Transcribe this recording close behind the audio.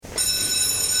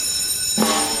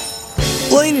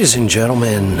Ladies and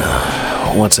gentlemen,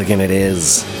 once again it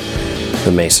is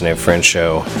the Mason and Friends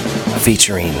Show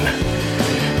featuring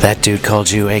that dude called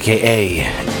you, aka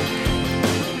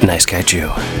Nice Guy Jew.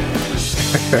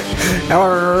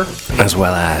 Hello. As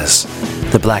well as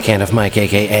the Black Hand of Mike,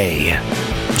 aka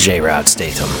J-Rod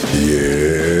Statham.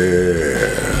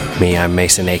 Yeah. Me, I'm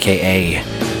Mason, aka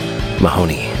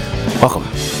Mahoney. Welcome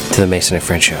to the Mason and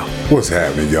Friends Show. What's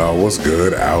happening, y'all? What's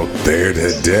good out there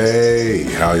today?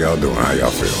 How y'all doing? How y'all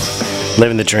feeling?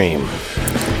 Living the dream.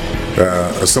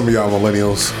 Some of y'all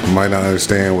millennials might not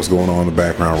understand what's going on in the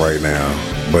background right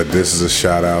now, but this is a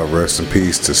shout out, rest in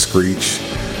peace to Screech.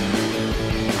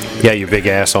 Yeah, you big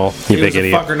asshole. You He big was a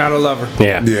idiot. fucker, not a lover.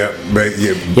 Yeah. Yeah,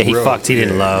 He fucked, he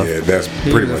didn't love. Yeah, that's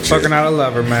He pretty was much a fucker, it. not a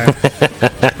lover, man.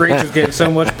 Screech was getting so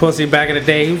much pussy back in the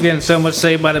day. He was getting so much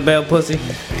Saved by the Bell pussy.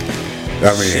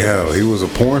 I mean, hell, he was a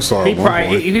porn star He at one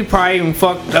point. probably even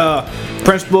fucked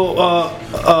Principal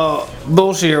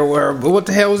Bullshit or whatever. What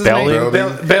the hell was his Belding?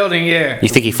 name? Belding, yeah. You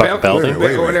think he fucked Belding? Wait a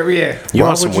minute. Or whatever, yeah. You Why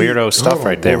want some would you- weirdo stuff hold on,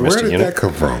 right there, where Mr. did Unit. that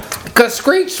come from? Because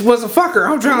Screech was a fucker.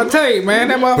 I'm trying to tell you, man.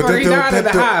 That motherfucker, he died of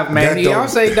the hive, man. Y'all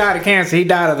say he died of cancer. He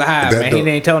died of the hive, man. He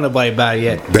didn't tell nobody about it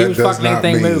yet. He That was does fucking not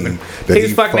anything mean moving. that He was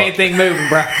he fucking fucked. anything moving,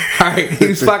 bro. Alright, he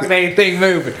was fucking anything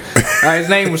moving. Alright, his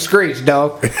name was Screech,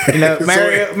 dog. You know,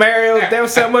 Mario, there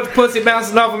was so much pussy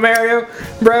bouncing off of Mario.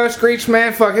 Bro, Screech,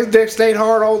 man, fuck, his dick stayed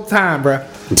hard all the time, bro.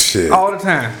 Shit. All the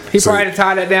time. He So- probably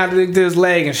tied that down to his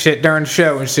leg and shit during the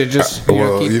show and shit. Just,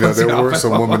 Well, keep you know, pussy there off were him.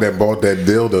 some women that bought that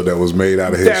dildo that was made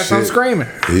out of his That's shit. what I'm screaming.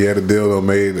 He had a dildo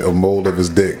made a mold of his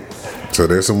dick. So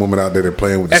there's some women out there that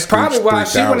playing with That's the Screech probably why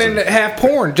she went 3000. into half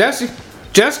porn.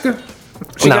 Jessica.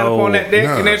 She got up on that dick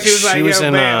No. and then she was like, She was yo,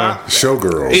 in, man.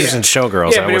 Showgirls. She was in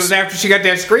Showgirls. Yeah, but it was after she got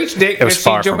that Screech dick It was that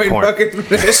far she from joined porn.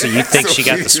 fucking. So you think she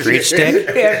got the Screech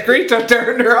dick? Yeah, Screech done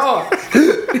turned her on.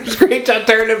 Screech done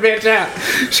turned the bitch out.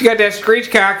 She got that Screech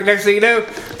cock and next thing you know,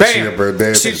 She up there bam.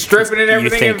 dancing. She's stripping and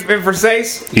everything think- in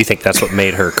Versace. You think that's what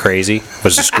made her crazy?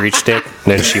 Was the Screech dick?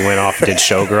 And then she went off and did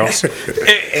Showgirls?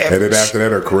 And then after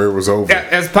that, her career was over. Yeah,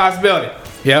 that's a possibility.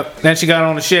 Yep. Then she got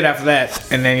on the shit after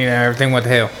that. And then, everything went to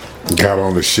hell. Got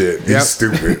on the shit. He's Yep.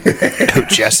 stupid. Who,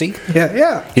 Jesse? Yeah,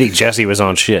 yeah. You think Jesse was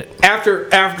on shit? After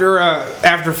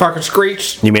fucking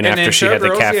Screech. You mean and then after she had the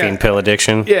Showgirls, caffeine yeah. pill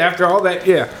addiction? Yeah, after all that,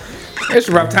 yeah. It's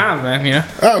a rough time, man,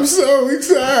 I'm so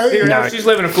excited. Even No. though she's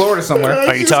living in Florida somewhere.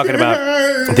 Are you talking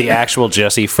about the actual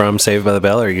Jesse from Saved by the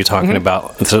Bell, or are you talking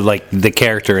about the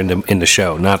character in the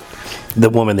show, not the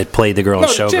woman that played the girl in No,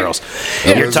 the chick. Showgirls?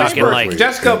 Yeah, You're Elizabeth talking Berkley.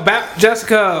 like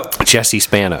Jessica, Jesse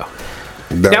Spano,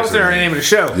 that was her name of the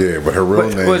show. Yeah, but her real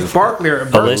name was Barkley or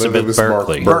Elizabeth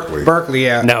Berkley. Berkeley,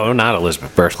 yeah. No, not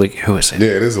Elizabeth Berkley. Who is it? Yeah,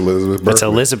 it is Elizabeth Berkley. It's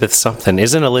Elizabeth something.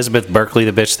 Isn't Elizabeth Berkley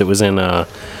the bitch that was in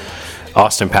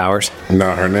Austin Powers?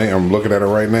 No, her name. I'm looking at her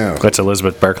right now. That's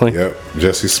Elizabeth Berkley? Yep,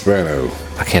 Jesse Spano.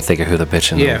 I can't think of who the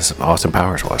bitch in Yeah. Austin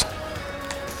Powers was.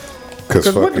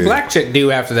 Because what did Black Chick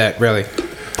do after that, really?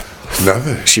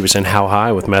 Nothing. She was in How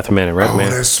High with Method Man and Oh, Redman.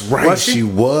 that's right. Was she? She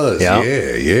was. Yeah.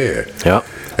 Yeah. Yep.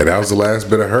 And that was the last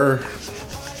bit of her.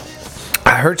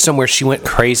 I heard somewhere she went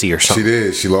crazy or She something.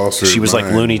 did. She lost her She was like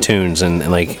mind. Looney Tunes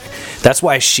and like that's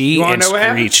why she wanna and know what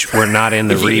happened? Screech were not in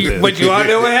the reboot. But you want to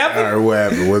know what All happened? right, what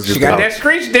happened? What's your She got thought? that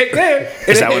Screech dick there.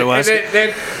 Is that what it was?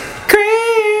 Then,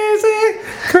 crazy,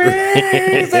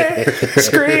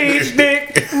 Screech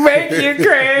dick, make you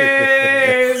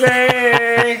crazy.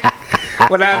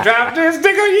 When I drop this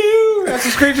dick on you, that's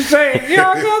what Screech is saying.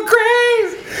 Y'all go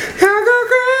crazy, y'all go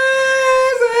crazy.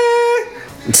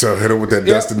 So hit her with that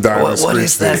Dustin Diamond. What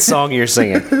is that song you're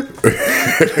singing?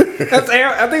 That's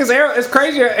I think it's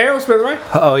crazy Aerosmith, right?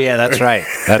 Oh yeah, that's right.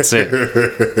 That's it.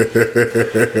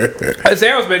 It's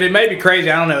Aerosmith. It may be crazy.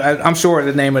 I don't know. I'm sure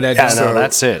the name of that. Yeah, song. no,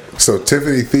 that's it. So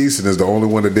Tiffany Thiessen is the only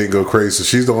one that didn't go crazy. So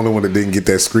she's the only one that didn't get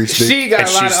that Screech dick. She got And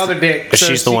a lot of she's- other dick. But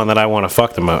she's the one that I want to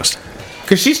fuck the most.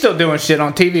 Because she's still doing shit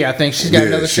on TV, I think. She's got Yeah,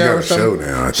 another she show got or a something. show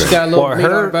now, I She's think. got a little Well, meat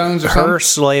on her bones or something.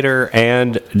 Slater,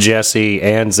 and Jesse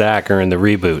and Zach are in the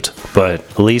reboot,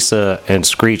 but Lisa and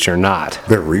Screech are not.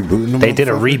 They're rebooting them. They did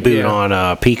a reboot Yeah.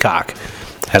 on Peacock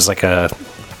as like a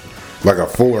like a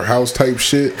Fuller House type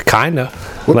shit. kinda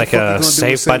What the like fuck you a gonna do with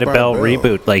Saved by the Bell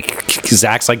reboot. Like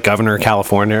Zach's like governor of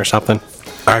California or something.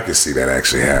 I can see that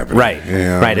actually happening. Right,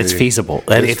 Yeah, right. I It's mean, feasible.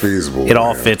 It's feasible. It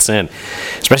all man. fits in,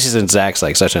 especially since Zach's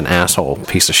like such an asshole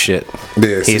piece of shit.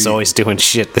 Yeah, He's see- always doing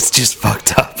shit that's just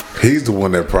fucked up. He's the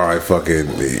one that probably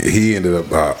fucking. He ended up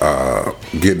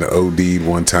getting OD'd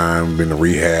one time, been to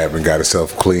rehab, and got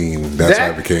himself clean. That's how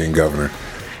Zach? he became governor.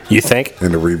 You think?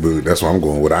 in the reboot. That's what I'm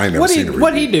going with. I ain't never seen the reboot.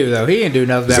 What he do though? He didn't do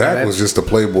nothing. after Zach that. was just a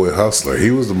playboy hustler.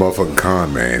 He was the motherfucking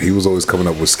con man. He was always coming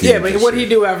up with schemes. Yeah, but what he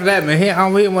do after that, man?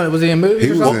 Was he in movies He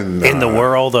or was something? in In the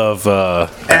world of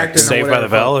Acting or Saved by the whatever.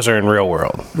 Bell, or in real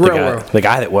world? Real world. The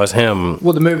guy that was him.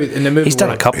 Well, in the movie. He's done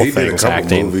a world. couple He did a things couple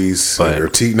acting, movies, but or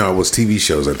it was TV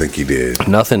shows. I think he did.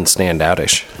 nothing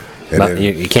standoutish. And then-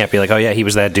 You can't be like, oh yeah, he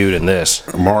was that dude in this.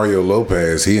 Mario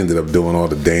Lopez, he ended up doing all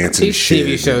the dancing He's shit.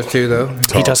 TV shows too, though. He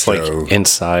talk does like show.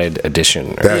 Inside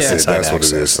Edition. Or That's Yeah. it. Inside That's what it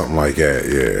Access. is. Something like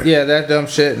that. Yeah. Yeah, that dumb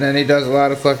shit, and then he does a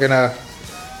lot of fucking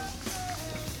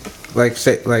like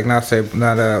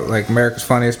America's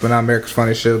Funniest, but not America's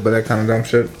Funniest shit, but that kind of dumb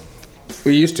shit.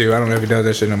 We used to. I don't know if he does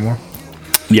that shit no more.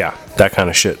 Yeah, that kind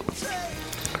of shit.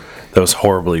 Those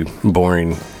horribly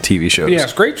boring TV shows. Yeah,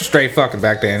 Screech was straight fucking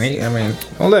back then.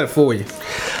 Don't let it fool you.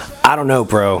 I don't know,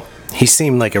 bro. He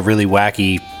seemed like a really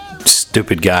wacky,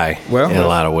 stupid guy Well, in a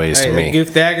lot of ways to me.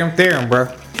 Pythagorean theorem,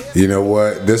 bro. You know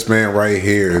what? This man right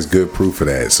here is good proof of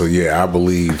that. So yeah, I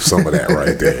believe some of that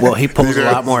right there. Well, he pulls You a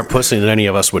know? lot more pussy than any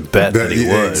of us would bet that he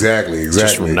Yeah, would. Exactly.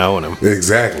 Just from knowing him.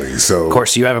 Exactly. So Of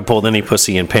course, you haven't pulled any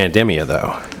pussy in Pandemia,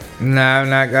 though. Nah, I've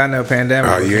not got no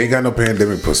pandemic. you ain't got no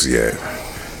pandemic pussy yet.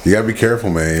 You gotta be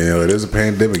careful, man. You know, it is a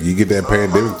pandemic. You get that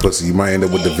pandemic pussy, you might end up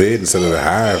with the vid instead of the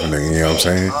hive, and then, you know what I'm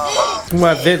saying?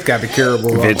 Well, Vid's got to be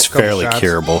curable. It's A couple fairly shots.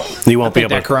 curable. You won't I be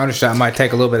think able that to. Corona shot might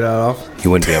take a little bit of that off. You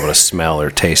wouldn't be able to smell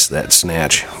or taste that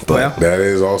snatch. But Well, That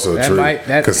is also That true. might-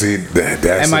 that- Cause see, that's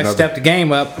That might another. step the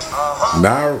game up.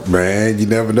 Nah, man, you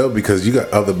never know because you got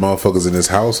other motherfuckers in this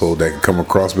household that can come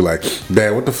across and be like,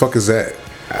 Dad, what the fuck is that?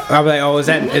 I'll be like, oh, is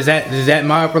that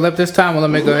my upper lip this time? Well, let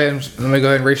me go ahead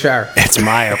and re-shower. it's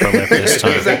my upper lip this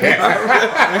time.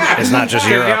 It's not just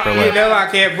your upper You lip. know I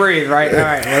can't breathe, right? All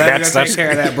right, well, let me go take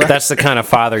care of that, bro. That's the kind of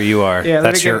father you are. Yeah,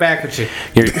 let that's me get back with you.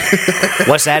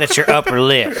 What's that? It's your upper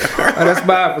lip. Oh, that's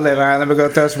my upper lip. All right, let me go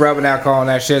throw some rubbing alcohol on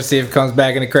that shit, see if it comes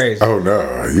back into crazy. Oh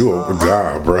no, you open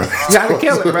job, bro. You gotta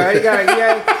kill it, bro. You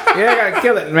gotta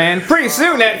kill it, man. Pretty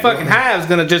soon that fucking hive's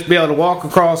gonna just be able to walk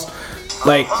across.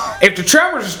 Like, if the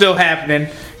tremors are still happening,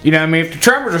 you know what I mean? If the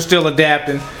tremors are still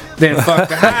adapting, then fuck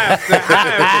the hive. The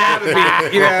hive gotta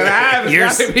be, the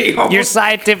hive gotta be on. Your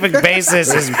scientific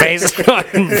basis is based on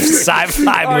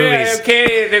sci-fi Oh yeah,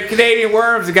 movies. them Canadian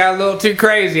worms have got a little too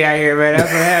crazy out here, man.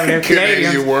 That's what happened. Them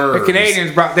Canadian worms. The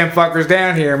Canadians brought them fuckers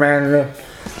down here, man.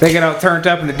 They get all turned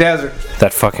up in the desert.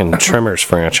 That fucking Tremors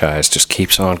franchise just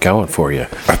keeps on going for you.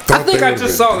 I think I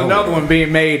just saw another one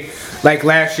being made like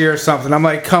last year or something. I'm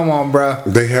like, come on, bro.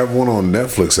 They have one on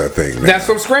Netflix, I think. Man. That's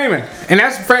what I'm screaming, and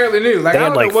that's fairly new. Like They I had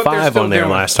don't like know what they're 5 still on there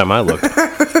doing. last time I looked.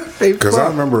 Because I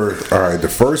remember, all right, the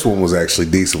first one was actually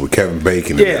decent with Kevin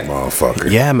Bacon in Yeah. that motherfucker.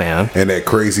 Yeah, man. And that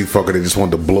crazy fucker that just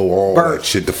wanted to blow all Bert. that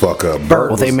shit the fuck up.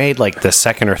 Well, they made like the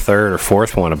second or third or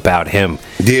fourth one about him.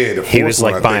 Yeah, the He fourth was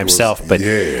one, like I by think, himself, but yeah.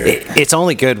 it's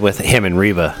only good with him and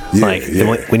Reba. Yeah, like yeah.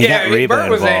 when you got Reba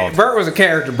Bert was involved Bert was a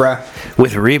character, bro.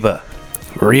 with Reba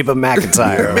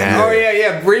McIntyre, Yeah. man. Oh yeah.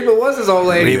 Reba was his old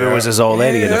lady. Reba was his old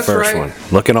lady Yeah, in the that's first right. one,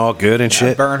 looking all good and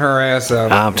shit. Burn her ass up.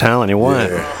 I'm telling you what.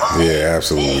 Yeah,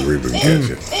 absolutely. Reba can catch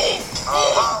it.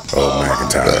 Oh,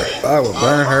 McIntyre. I would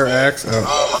burn her ass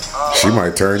up. She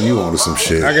might turn you on to some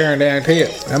shit. I guarantee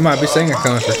it. I might be singing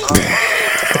country.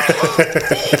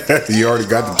 You already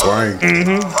got the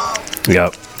twang.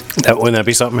 Yep. Wouldn't that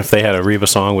be something if they had a Reba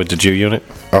song with the Jew unit?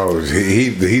 Oh,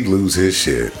 he'd lose his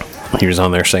shit. He was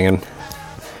on there singing.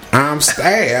 I'm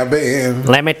stabbing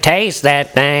Let me taste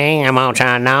that thing. I'm gonna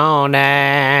try on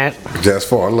that. just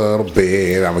for a little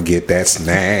bit. I'm gonna get that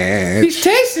snatch. He's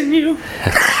tasting you.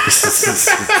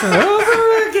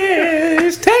 Over again.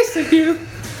 He's tasting you.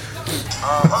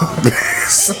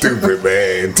 Stupid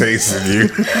man, tasting you.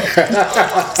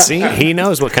 See, he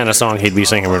knows what kind of song he'd be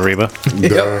singing with Reba.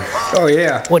 Duh. Oh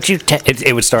yeah. What you?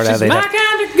 It would start out. They'd My have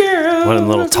kind of girl. one of them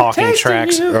little who's talking tasting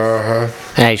tracks. you.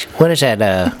 Hey, what is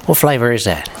that? What flavor is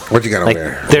that? What you got Like on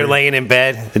there? they're laying in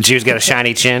bed. The Jew's got a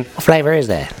shiny chin. What flavor is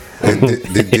that?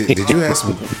 Did you have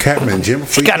some Captain Jim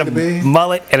He's freak got in a the bed?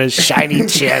 mullet and a shiny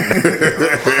chin.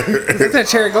 Is that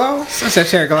cherry gloss? That's that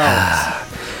cherry gloss.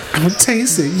 I'm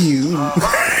tasting you.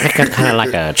 Got kind of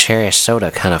like a cherry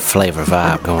soda kind of flavor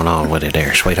vibe going on with it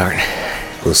there, sweetheart.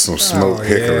 With some smoked Oh,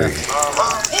 hickory.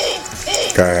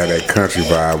 Gotta have that country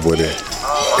vibe with it.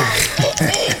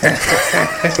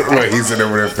 Like he's sitting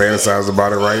over there fantasizing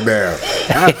about it right now.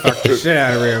 I fucked the shit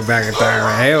out of Reba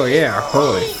McIntyre. Hell yeah.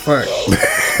 Holy fuck.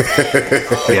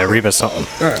 Yeah, Reba's something.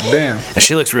 God damn. And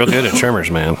she looks real good at Tremors,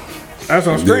 man. That's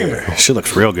what I'm screaming. Yeah. She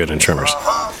looks real good in Tremors.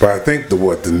 But I think the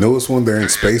newest one, they're in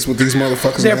space with these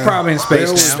motherfuckers. They're now. probably in space They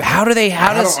always- now. How do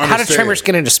understand. Tremors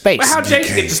get into space? But how'd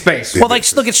Jason get to space? Well,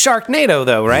 like look at Sharknado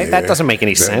though, right? That Yeah, doesn't make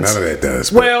any sense. None of that does.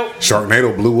 But Well,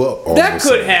 Sharknado blew up. all That of a could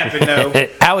sudden. happen, though.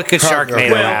 How could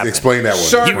Sharknado Well, happen? explain that one.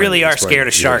 Shark- You really are scared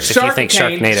of sharks if you think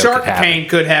Sharknado could happen.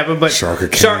 could happen, but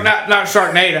Sharkicane. not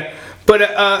Sharknado. But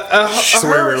a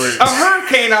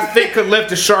hurricane, I think, could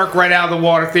lift a shark right out of the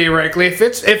water theoretically. If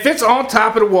it's on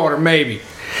top of the water, maybe.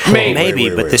 Maybe,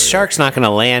 wait, but the wait. shark's not going to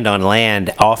land on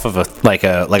land off of a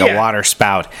Yeah. water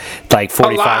spout. Like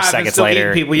 45 Alive and seconds still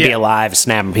later, eating people, be yeah. alive,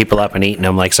 snapping people up and eating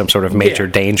them like some sort of major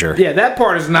danger. Yeah, that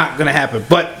part is not going to happen.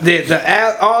 But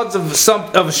the odds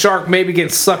of a shark maybe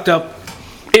getting sucked up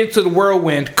into the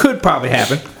whirlwind could probably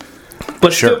happen.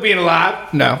 But Sure. still being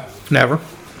alive, no, never.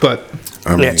 But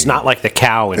I mean, Yeah, it's not like the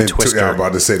cow in I Twister. was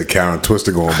about to say the cow and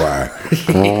Twister going by.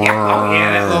 oh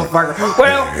yeah, that little fucker.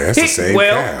 Well, Yeah, that's the same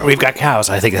cow. We've got cows.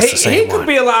 I think that's the he same could one.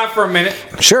 be alive for a minute.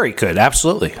 Sure, he could.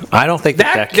 Absolutely. I don't think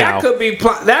that cow. That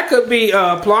could be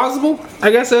plausible. I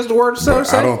guess that's the word so to But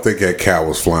say. I don't think that cow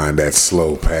was flying that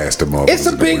slow past the mother. It's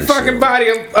a big fucking body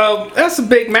of that's a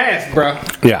big mass, bro.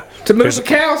 Yeah. To move There's- a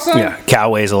cow, son. Yeah,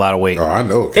 cow weighs a lot of weight. Oh, I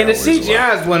know. a cow And the weighs a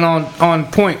lot. CGI's went on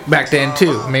point back then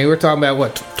too. I mean, we're talking about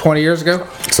what 20 years ago.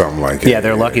 Something like Yeah, that.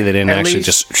 they're lucky they didn't At actually least-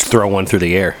 just throw one through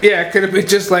the air. Yeah, it could have been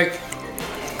just like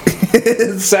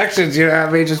sections. You know what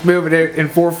I mean? Just moving it in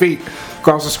 4 feet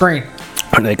across the screen.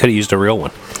 They could have used a real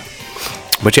one.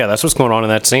 But yeah, that's what's going on in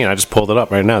that scene. I just pulled it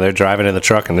up right now. They're driving in the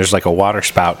truck and there's like a water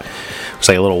spout. It's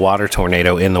like a little water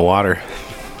tornado in the water.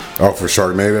 Oh, for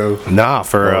Sharknado? Nah,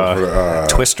 for, for,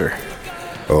 Twister.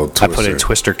 Oh, Twister. I put in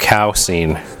Twister cow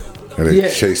scene. And they Yeah.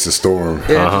 chase the storm.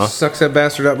 Yeah, it just sucks that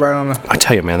bastard up right on the. I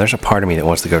tell you, man, there's a part of me that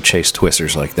wants to go chase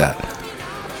Twisters like that.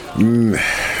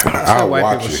 I'll white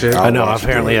watch people it. shit. I'll I know, watch it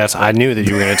apparently do it. that's. I knew that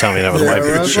you were going to tell me that was white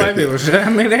people That's shit. white people shit. I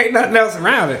mean, there ain't nothing else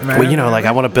around it, man. Well, you know, like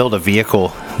I want to build a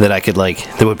vehicle that I could like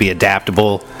that would be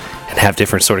adaptable and have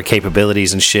different sort of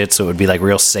capabilities and shit, so it would be like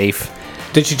real safe.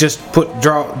 Did you just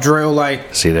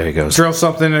See, there he goes. drill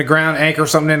something in the ground, anchor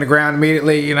something in the ground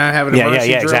immediately? You know, have an emergency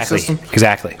drill exactly, system.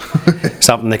 exactly.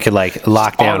 Something that could like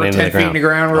lock down Auger into 10 the feet ground. in the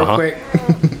ground real Uh-huh. quick.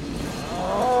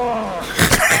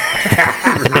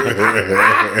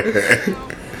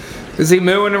 Is he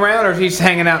moving around or is he just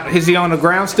hanging out? Is he on the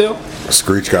ground still?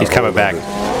 Screech got He's a hold coming back. of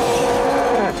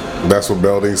it. That's what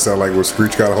Belding sound like where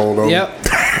Screech got a hold of him? Yep.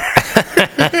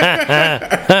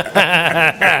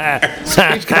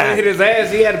 Screech kind of hit his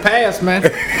ass. He had a pass, man.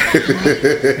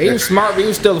 He was smart, but he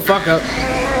was still the fuck up.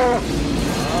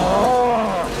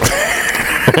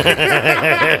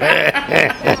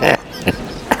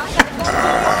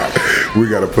 We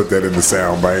got to put that in the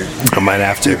sound bite. I might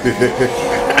have to.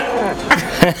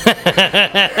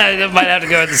 I might have to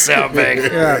go with the sound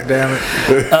bag. God damn it.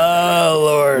 Oh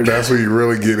Lord. That's when you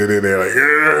really get it in there. Like,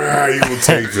 you will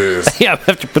take this. Yeah, I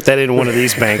have to put that in one of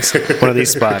these banks, one of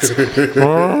these spots.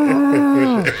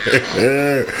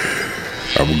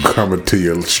 I'm coming to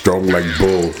you strong like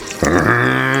bull.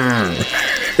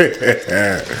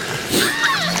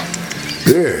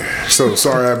 Yeah. So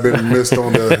sorry I've been missed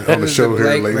on the show here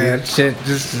Blake, lately. man, shit,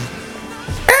 just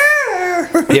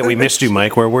Yeah, we missed you,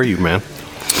 Mike. Where were you, man?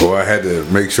 Well, I had to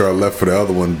make sure I left for the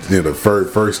other one. You know, the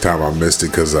first time I missed it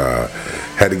because I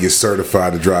had to get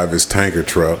certified to drive his tanker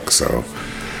truck. So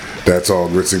that's all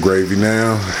grits and gravy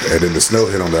now. And then the snow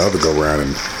hit on the other go round,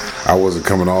 and I wasn't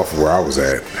coming off of where I was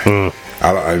at.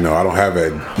 I don't have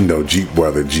that Jeep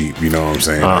weather Jeep. You know what I'm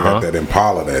saying? I got that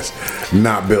Impala that's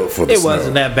not built for the it snow.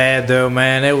 wasn't that bad though,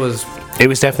 man. It was. It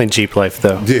was definitely Jeep life,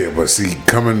 though. Yeah, but see,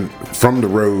 coming from the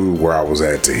road where I was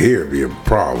at to here be a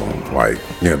problem. Like,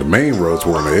 the main roads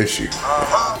weren't an issue.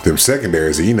 Them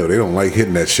secondaries, they don't like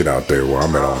hitting that shit out there where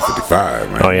I'm at on 55,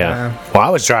 man. Oh yeah. Well, I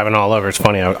was driving all over. It's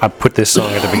funny. I put this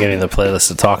song at the beginning of the playlist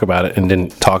to talk about it, and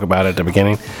didn't talk about it at the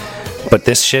beginning. But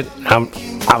this shit,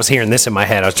 I was hearing this in my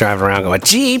head. I was driving around going,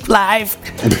 Jeep life.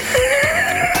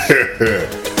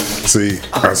 See,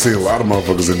 I see a lot of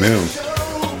motherfuckers in them.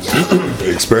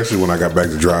 Especially when I got back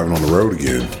to driving on the road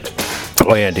again.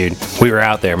 Oh yeah, dude. We were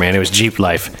out there, man. It was Jeep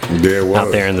life. There it was.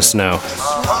 Out there in the snow.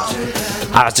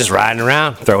 I was just riding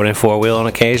around, throwing in 4-wheel on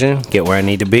occasion, get where I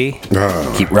need to be,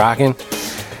 keep rocking.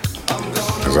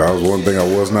 Because that was one thing I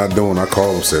was not doing. I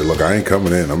called and said, look, I ain't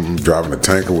coming in. I'm driving a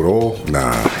tanker with oil.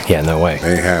 Nah, Yeah, no way.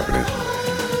 ain't happening.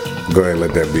 Go ahead and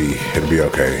let that be. It'll be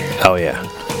okay. Oh yeah.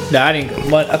 No, I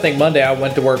didn't. I think Monday I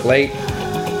went to work late.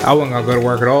 I wasn't gonna go to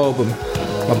work at all, but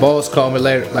my boss called me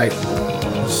later, like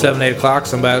 7, 8 o'clock.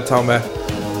 Somebody talking about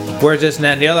where's this and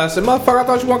that and the other. I said, motherfucker, I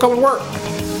thought you weren't coming to work.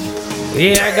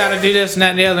 Yeah, I gotta do this and that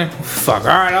and the other. Fuck. All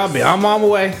right, I'm on my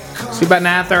way. See you about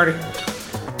 9:30.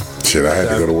 Shit, I had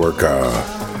to go to work.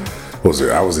 What was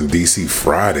it? I was in DC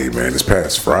Friday, man. This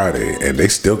past Friday, and they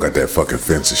still got that fucking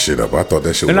fence and shit up. I thought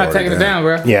that shit They're was not taking it down,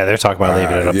 bro. Yeah, they're talking about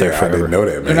leaving it up there I forever. didn't know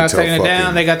that, man. They're not Until taking it down.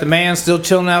 fucking- They got the man still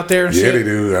chilling out there and Yeah, shit. they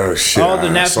do. Oh shit! All the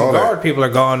I National saw that. Guard people are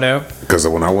gone now. Because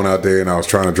when I went out there and I was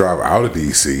trying to drive out of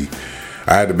DC,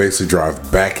 I had to basically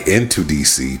drive back into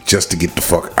DC just to get the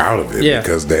fuck out of it. Yeah.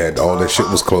 Because they had all that shit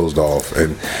was closed off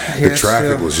and the Yeah,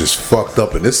 traffic still. was just fucked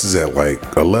up. And this is at like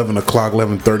 11 o'clock,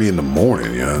 11:30 in the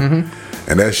morning, yeah. Mm-hmm.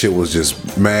 And that shit was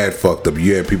just mad fucked up.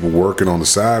 You had people working on the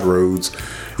side roads,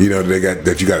 you know, they got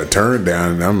that you got to turn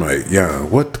down. And I'm like, yeah,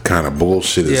 what kind of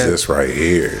bullshit is Yeah. this right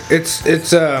here? It's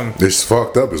This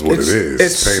fucked up is what it is.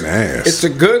 It's pain in the ass. It's a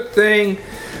good thing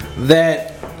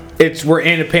that we're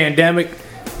in a pandemic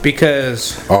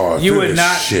because Oh, you through would this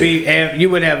not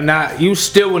shit. you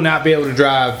still would not be able to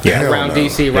drive Hell around no.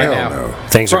 DC right Hell now. no.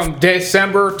 Things are- From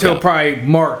December till probably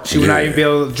March, you would not Yeah. even be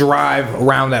able to drive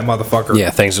around that motherfucker. Yeah,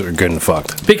 things are good and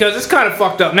fucked. Because it's kind of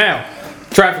fucked up now.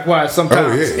 Traffic wise,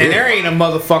 sometimes, Oh, yeah, and yeah. there ain't a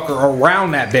motherfucker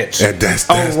around that bitch. And that's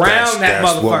that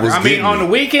what motherfucker. was I mean, getting on the me.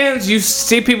 weekends you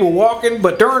see people walking,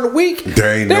 but during the week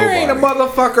There ain't a nobody.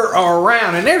 motherfucker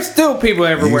around, and there's still people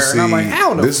everywhere. And I'm like,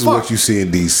 how the this is fuck? what you see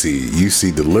in DC. You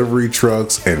see delivery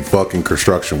trucks and fucking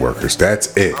construction workers. That's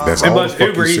it. That's and all the bunch fuck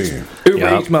Uber you Eats, seeing.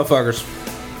 Uber Eats motherfuckers.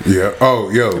 Yeah.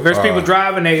 Oh, yo. If there's people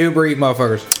driving, they Uber Eat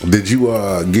motherfuckers. Did you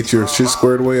get your shit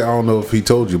squared away? I don't know if he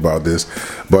told you about this,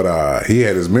 but he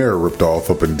had his mirror ripped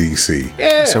off up in DC.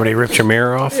 Yeah, Somebody ripped your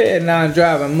mirror off, yeah,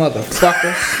 non-driving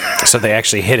motherfuckers. so they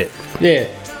actually hit it. Yeah,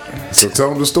 So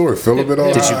tell him the story. Fill a bit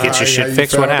on. Did you get your shit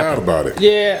fixed? What Found happened? out about it.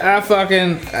 yeah. I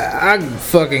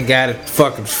fucking got it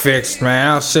fucking fixed,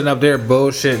 man. I was sitting up there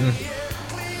bullshitting.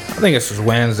 I think this was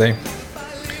Wednesday.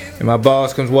 And my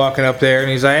boss comes walking up there and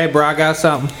he's like, "Hey, bro, I got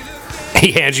something."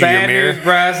 He hands you your Bad mirror. news,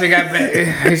 bro.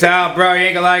 He said, "Oh, bro, you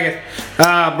ain't gonna like it." Bro,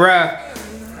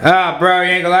 you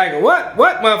ain't gonna like it." What,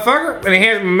 motherfucker? And he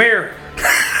hands me a mirror.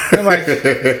 I'm like,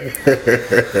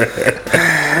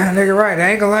 nigga, right?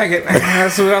 I ain't gonna like it.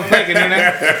 That's what I'm thinking, you know.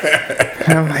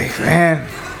 And I'm like, man.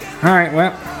 All right,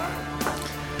 well.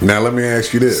 Now let me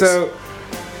ask you this. So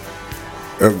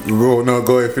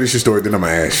go ahead, finish your story. Then I'm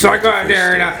gonna ask you. I go out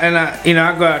there and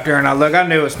I go out there and I look. I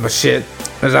knew it was my shit,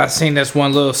 cause I seen this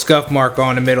one little scuff mark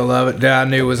on the middle of it that I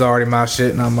knew was already my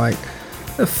shit, and I'm like,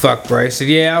 the fuck, bro? He said,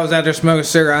 yeah, I was out there smoking a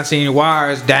cigarette. I seen your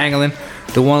wires dangling,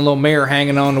 the one little mirror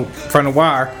hanging on the front of the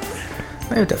wire.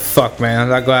 Man, what the fuck,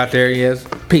 man? I go out there, he has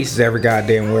pieces every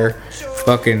goddamn where,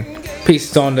 fucking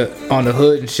pieces on the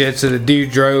hood and shit. So the dude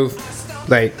drove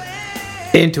like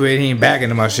into it. He ain't back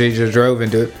into my shit. He just drove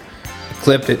into it,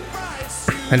 clipped it,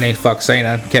 and they fuck saying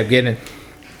I kept getting it.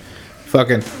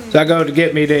 Fucking. So I go to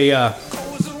get me the.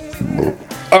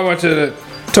 I went to the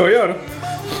Toyota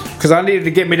because I needed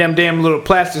to get me them damn little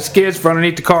plastic skids for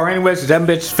underneath the car anyways. Cause that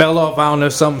bitch fell off. I don't know,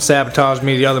 something sabotaged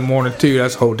me the other morning too.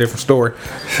 That's a whole different story.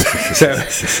 So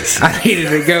I needed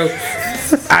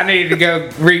to go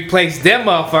replace them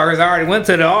motherfuckers. I already went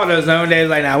to the AutoZone. They was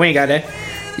like, nah, we ain't got that.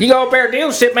 You go up there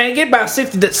dealership, man, get about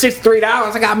 $63.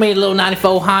 I got me a little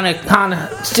 94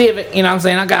 Honda Civic, you know what I'm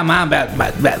saying? I got mine about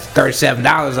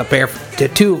 $37 up there. The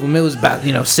two of them, it was about,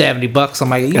 $70. I'm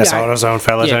like, you That's got AutoZone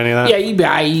fella telling you that? Yeah, you be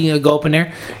all right, go up in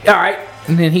there. All right.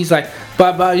 And then he's like,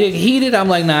 but you can heat it? I'm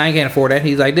like, nah, I can't afford that.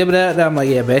 He's like, dib-a-da. I'm like,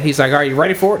 yeah, bet. He's like, are you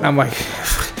ready for it? And I'm like,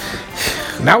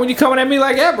 not when you coming at me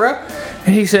like that, bro.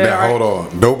 And he said, Now, all right.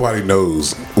 hold on. Nobody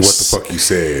knows what the fuck you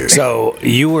said. So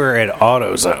you were at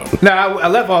AutoZone. No, I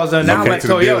left AutoZone. Now I'm Okay, at to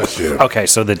the Toyota. dealership. Okay,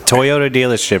 so the Toyota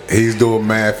dealership He's doing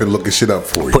math and looking shit up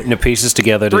for you. putting the pieces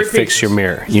together to Three fix pieces. your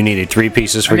mirror. You needed 3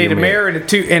 pieces for I need your a mirror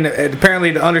and and apparently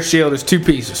the undershield is 2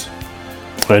 pieces.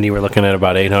 and you were looking at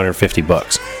about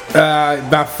 $850.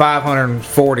 About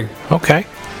 540. Okay,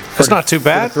 that's not too For the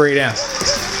bad. 3 down.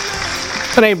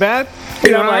 That ain't bad. And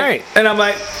You're I'm all like, right. and I'm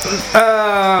like,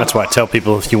 That's why I tell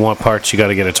people if you want parts, you got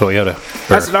to get a Toyota.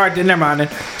 I said, all right, then never mind then.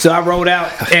 So I rolled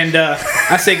out and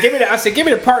I said, give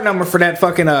me the part number for that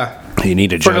fucking You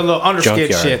need a for the little underskid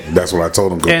junkyard. shit. That's what I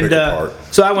told him. Go And pick apart.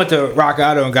 so I went to Rock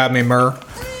Auto and got me a mirror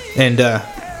and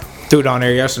threw it on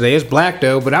there yesterday. It's black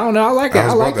though, but I don't know. I like it. I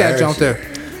was I like about to that ask junk you.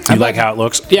 there. You like how it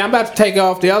looks? Yeah, I'm about to take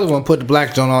off the other one, and put the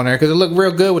black joint on there because it looked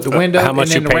real good with the window. How much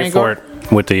and you then the paid rain for guard.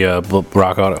 it with the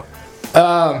Rock Auto?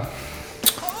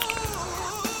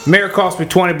 Mirror cost me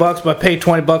 $20, but I paid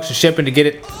 $20 in shipping to get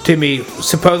it to me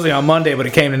supposedly on Monday, but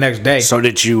it came the next day. So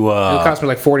did you? It cost me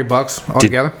like $40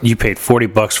 altogether. You paid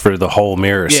 $40 for the whole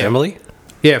mirror assembly?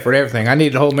 Yeah, for everything. I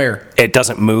need the whole mirror. It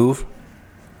doesn't move.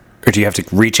 Or do you have to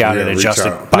reach out Yeah, and reach adjust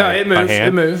out. it by, No, it by moves, hand?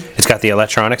 it moves. It's got the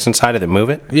electronics inside of it. Move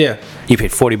it. Yeah. You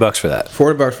paid $40 for that.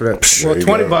 $40 for that. Well, there you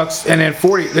 $20 go. and then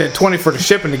 20 for the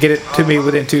shipping to get it to me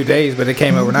within 2 days, but it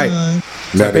came overnight.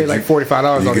 So I paid like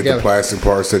 $45 You get altogether. the plastic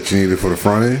parts that you needed for the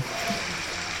front end.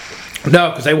 No,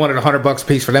 because they wanted $100 a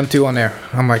piece for them two on there.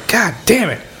 I'm like, God damn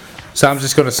it! So I'm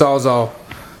just gonna Sawzall.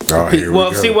 Oh, here Well,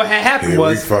 we go. see, what had happened Here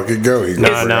was- we fucking go. He's gonna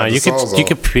No, bring no, out the you Sawzall.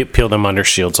 could peel them under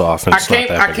shields off, and it's not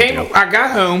that big a deal. I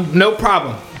got home, no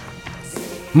problem.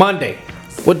 Monday,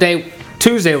 what day?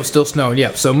 Tuesday was still snowing.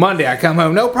 Yep. So Monday I come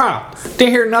home, no problem. Didn't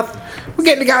hear nothing. We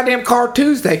get in the goddamn car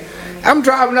Tuesday. I'm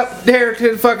driving up there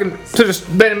to the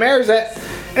Ben and Mary's at,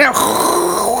 and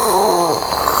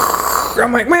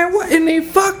I'm like, man, what in the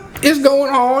fuck is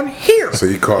going on here? So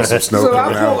you caught some snow So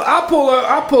coming out. I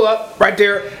pull up right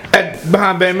there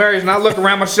behind Ben Mary's, and I look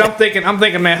around my shit. I'm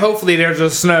thinking, man, hopefully there's a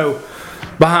snow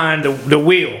behind the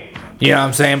wheel. You know what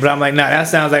I'm saying? But I'm like, nah, that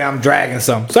sounds like I'm dragging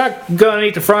something. So I go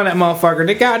underneath the front of that motherfucker.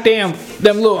 The goddamn,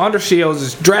 them little undershields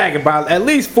is dragging by at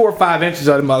least 4 or 5 inches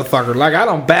of the motherfucker. Like I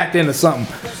done backed into something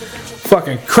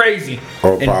fucking crazy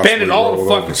Or and possibly bended all the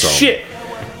rolled over fucking something. shit.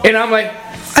 And I'm like,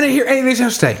 I didn't hear anything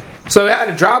yesterday. So I had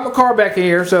to drive my car back in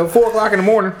here. So 4 o'clock in the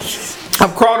morning,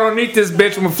 I'm crawling underneath this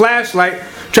bitch with my flashlight,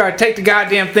 trying to take the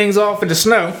goddamn things off in the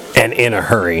snow And in a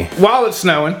hurry. while it's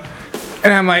snowing.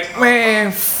 And I'm like,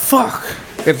 man, fuck.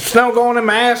 Got the snow going in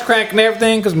my ass crack and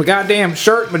everything because my goddamn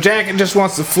shirt, my jacket just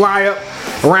wants to fly up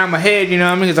around my head, you know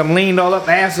what I mean? Because I'm leaned all up,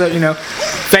 ass up, you know,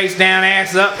 face down,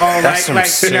 ass up, all That's like,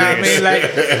 some you know what I mean? Like,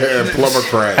 Plumber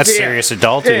crack. That's Yeah. serious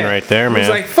adulting yeah. right there, man. It's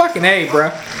like, fucking A,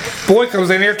 bro. Boy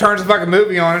comes in here, turns a fucking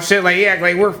movie on and shit, like, yeah,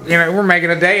 like we're making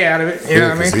a day out of it, you know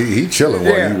what I mean? He chilling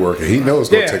while Yeah. you working. He knows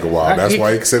it's gonna take a while. That's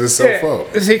why he set himself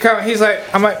up. He's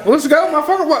like, I'm like, let's go,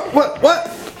 motherfucker.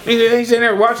 What? He's in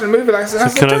there watching the movie. Like, I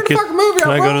said, Can I turn the get- fucking movie can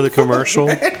on, I bro. go to the commercial?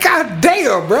 God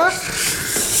damn, bro.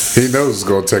 He knows it's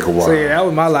gonna take a while. So yeah, that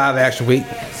was my live action week.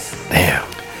 Damn.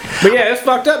 But yeah, it's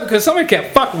fucked up because somebody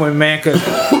kept fucking with me, man. Because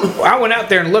I went out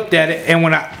there and looked at it, and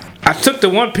when I took the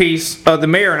one piece of the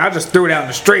mirror and I just threw it out in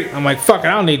the street. I'm like, fuck it,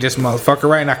 I don't need this motherfucker,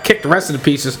 right? And I kicked the rest of the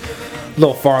pieces a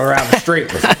little farther out in the street.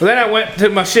 But then I went to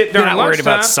my shit You're during not worried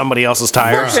lunchtime. about somebody else's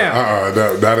tires. Fuck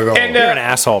yeah. Not at all. And, You're an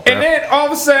asshole, bro. And then all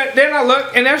of a sudden, then I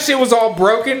look, and that shit was all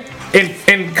broken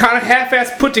and kind of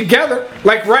half-ass put together,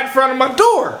 like right in front of my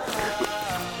door.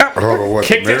 Hold on, what,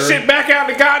 Kick the that mirror? shit back out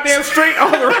in the goddamn street. All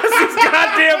the rest of these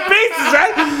goddamn pieces,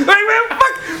 right? Like, man,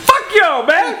 fuck y'all,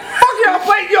 man. Fuck y'all,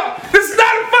 play y'all. This is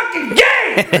not a fucking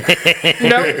game. You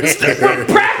know, we're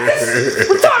practice.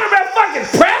 We're talking about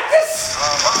fucking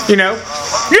practice. You know,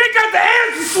 you ain't got the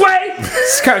hands to sway.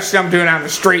 This kind of shit I'm doing out in the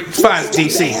street. It's fine, it's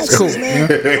DC. It's cool. You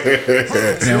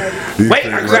know? Wait,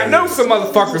 because I know some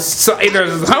motherfuckers. So either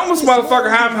there's a homeless motherfucker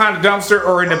hiding behind a dumpster,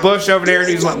 or in the bush over there, and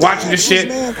he's like watching this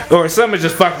shit, or somebody's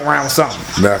just fucking around with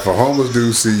something. Now, if a homeless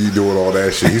dude see you doing all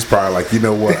that shit, he's probably like, you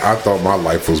know what? I thought my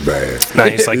life was bad. No,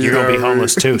 he's like, you're You going to know be what I mean?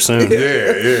 homeless too soon.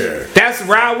 Yeah. That's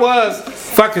where I was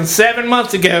fucking 7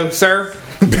 months ago, sir.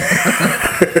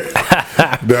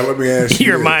 Now let me ask you.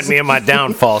 You remind me of my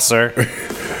downfall, sir.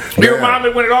 You remind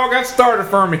me when it all got started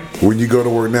for me. When you go to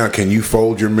work now, can you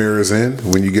fold your mirrors in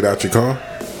when you get out your car?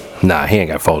 Nah, he ain't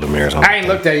got folded mirrors on. I ain't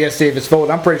looked at it yet to see if it's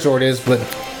folded. I'm pretty sure it is, but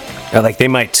Like, they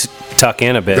might tuck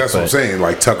in a bit, That's what I'm but saying.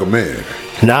 Like tuck them in.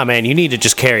 nah, man, you need to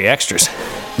just carry extras.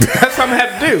 that's what I'm gonna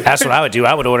have to do. That's what I would do.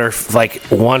 I would order like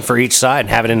one for each side and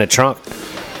have it in the trunk,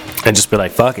 and just be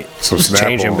like, "Fuck it, Some just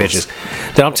change them Snap-ons.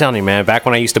 bitches." Then I'm telling you, man. Back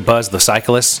when I used to buzz the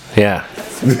cyclists, yeah,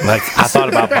 like I thought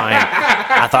about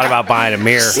buying a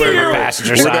mirror for the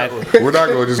passenger side. We're not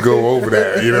going to just go over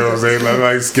that. You know what I'm saying?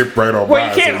 Like skip right on Well,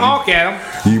 by. you can't So honk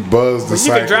at them. You buzz the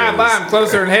You can drive by them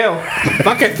closer than hell.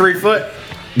 Fuck at 3 foot.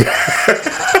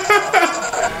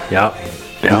 Yep.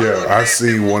 Yeah, I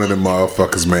see one of them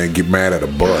motherfuckers, man, get mad at a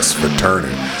bus for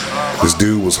turning. This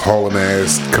dude was hauling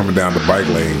ass coming down the bike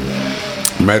lane.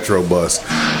 Metro bus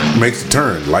makes a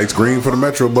turn. Lights green for the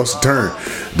Metro bus to turn.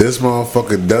 This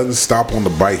motherfucker doesn't stop on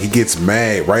the bike. He gets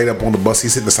mad right up on the bus.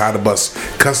 He's sitting beside the bus,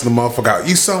 cussing the motherfucker out.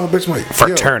 You son of a bitch, mate. For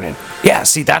Yo, turning. Yeah,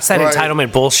 see, that's that like,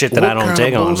 entitlement bullshit that what I don't kind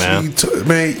dig of on, bullshit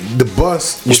man. man, the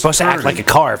bus. You're supposed to act like a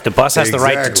car. If the bus has the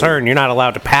right to Exactly. turn, you're not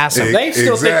allowed to pass them. They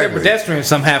still think they're Exactly. pedestrians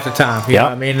some half the time. You know Yep.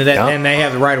 what I mean? Yep. And they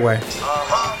have the right of way.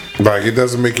 Like, it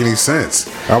doesn't make any sense.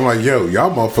 I'm like, yo, y'all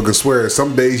motherfuckers swear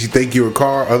some days you think you're a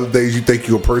car, other days you think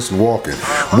you're a person walking.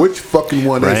 Which fucking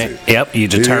one Right? is it? Yep. You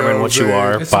determine know what what you I'm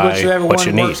are saying? It's by whichever what one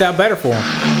you need. works out better for them.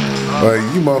 Like,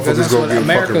 you Because motherfuckers that's gonna what get fucking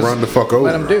America's run the fuck over.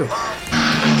 let them do.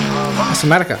 That's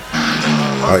America.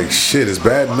 Like shit, it's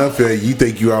bad enough that you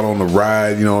think you out on the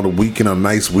ride, you know, on the weekend, a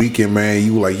nice weekend, man.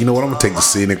 You like, you know what? I'm gonna take the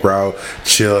scenic route,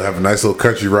 chill, have a nice little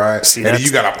country ride, See, and then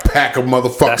you got a pack of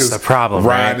motherfuckers. That's the problem,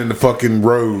 riding right? the fucking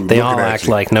road. They looking all at act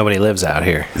you. like nobody lives out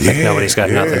here. Like Yeah, nobody's got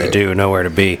nothing to do, nowhere to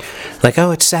be. Like,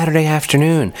 oh, it's Saturday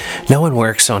afternoon. No one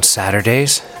works on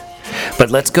Saturdays. But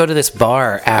let's go to this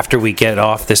bar after we get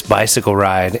off this bicycle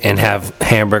ride and have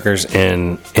hamburgers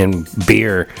and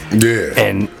beer. Yeah.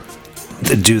 And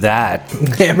do that.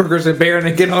 Hamburgers and beer and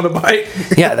then get on a bike.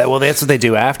 Yeah, that's what they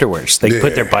do afterwards. They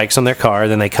put their bikes on their car,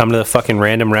 then they come to the fucking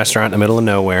random restaurant in the middle of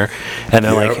nowhere, and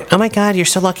they're like, "Oh my god, you're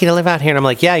so lucky to live out here." And I'm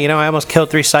like, "Yeah, you know, I almost killed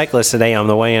 3 cyclists today on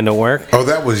the way into work." Oh,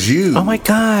 that was you. Oh my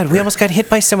god, we almost got hit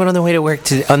by someone on the way to work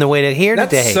on the way to here That's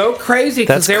today. so crazy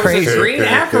because That's there was crazy. a green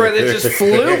Acura that just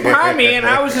flew by me, and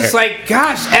I was just like,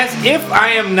 "Gosh, as if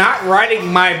I am not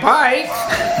riding my bike."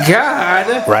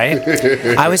 God, Right?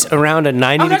 I was around a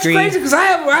 90 oh, that's degree. crazy because I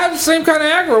have the same kind of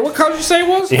Acura. What color did you say it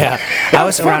was? Yeah, I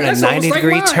was Fuck, around a that's almost 90 like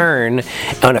degree mine. turn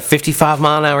on a 55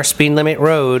 mile an hour speed limit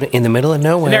road in the middle of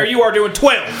nowhere. And there you are doing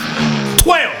 12.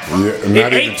 12. Yeah, not in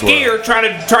even 8th 12. gear, trying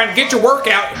to get your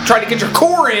workout, trying to get your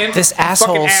core in. This Fucking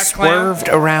asshole ass clown. swerved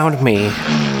around me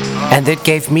and then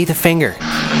gave me the finger.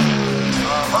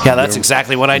 Yeah, that's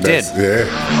exactly what I did. Yeah.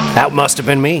 That must have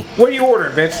been me. What are you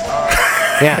ordering, bitch?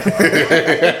 Yeah. Can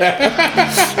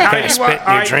I spit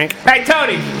in your drink? Hey,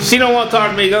 Tony, she don't want to talk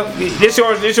to me. Go. This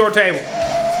your table.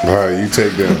 All right, you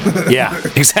take them. Yeah,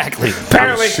 exactly.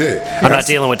 Apparently, Shit. I'm not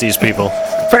dealing with these people.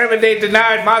 apparently they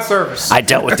denied my service. I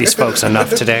dealt with these folks enough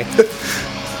today.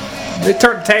 They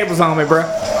turned the tables on me, bro.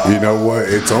 You know what?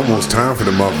 It's almost time for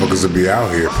the motherfuckers to be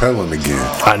out here peddling again.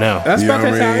 I know. That's You know about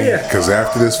what that time, I mean? yeah. Because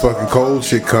after this fucking cold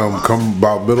shit come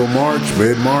about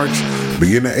mid-March,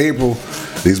 beginning of April,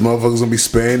 these motherfuckers gonna be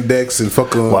spandex and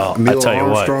fucking Well, I Neil tell you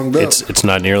what, Armstronged up. it's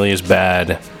not nearly as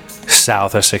bad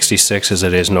south of 66 as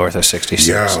it is north of 66.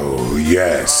 Yo,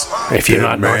 yes. If you're Yeah,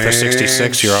 not north man. of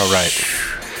 66, you're all right.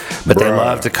 But they Bruh.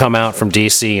 love to come out from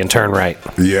D.C. and turn right.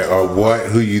 Yeah, what?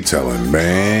 Who you telling,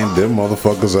 man? Them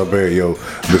motherfuckers up there, yo.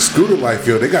 The scooter life,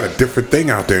 yo, they got a different thing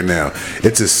out there now.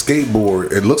 It's a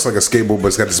skateboard. It looks like a skateboard, but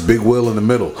it's got this big wheel in the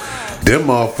middle. Them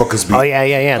motherfuckers be Oh,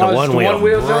 yeah, the Oh, it's one the wheel. One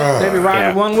wheel they be riding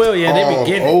Yeah. the one wheel. Yeah, they all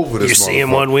be getting it. over this You see him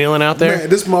motherfucker. one wheeling out there? Man,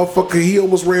 this motherfucker, he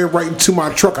almost ran right into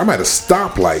my truck. I'm at a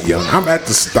stoplight, yo. I'm at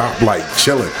the stoplight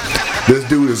chilling. This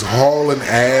dude is hauling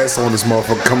ass on this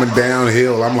motherfucker coming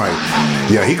downhill. I'm like,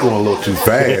 yeah, he going a little too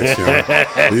fast, yo.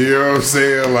 You know what I'm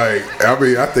saying? Like, I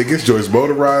mean, I think his joint's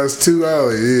motorized too. Oh,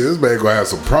 yeah, this man gonna have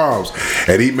some problems.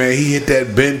 And he hit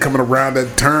that bend coming around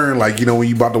that turn, like, you know, when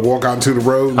you about to walk out into the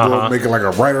road and go making like a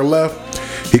right or left.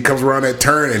 He comes around that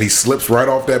turn and he slips right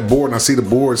off that board, and I see the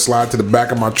board slide to the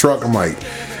back of my truck. I'm like,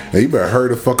 hey, you better hurry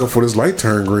the fuck up for this light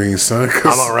turn green, son. 'cause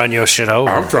I'm gonna run your shit over.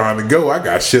 I'm trying to go. I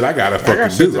got shit I gotta fucking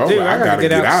shit do. to do. I gotta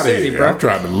get out of city, here. bro. I'm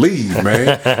trying to leave,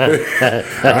 man.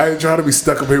 I ain't trying to be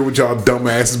stuck up here with y'all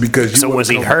dumbasses because you. So was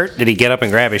he wanna hurt? Did he get up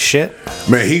and grab his shit?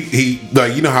 Man, he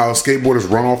like, you know how skateboarders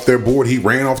run off their board. He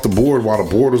ran off the board while the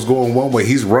board was going one way.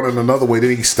 He's running another way.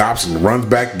 Then he stops and runs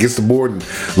back, gets the board, and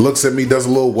looks at me, does a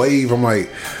little wave. I'm like,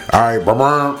 all right,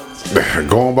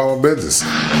 go on by my business.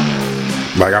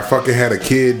 Like, I fucking had a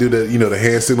kid do the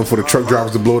hand signal for the truck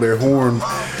drivers to blow their horn.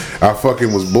 I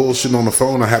fucking was bullshitting on the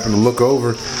phone. I happened to look over,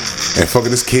 and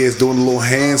fucking this kid's doing a little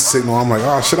hand signal. I'm like,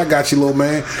 oh shit, I got you, little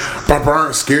man.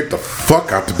 Scared the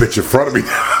fuck out the bitch in front of me.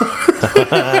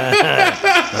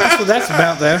 That's what that's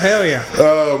about, though. Hell yeah.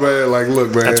 Oh man, like,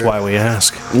 look, man. That's why we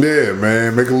ask. Yeah,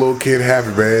 man, make a little kid happy,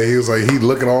 man. He was like, he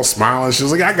looking all smiling. She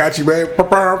was like, I got you, man.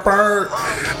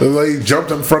 Like, he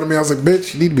jumped in front of me. I was like,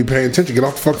 bitch, you need to be paying attention. Get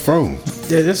off the fucking phone.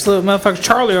 Yeah, this little motherfucker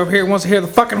Charlie over here wants to hear the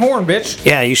fucking horn, bitch.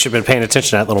 Yeah, you should have been paying attention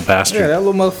to that little bastard. Yeah, that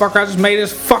little motherfucker I just made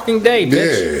his fucking day,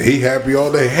 bitch. Yeah, he happy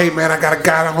all day. Hey, man, I got a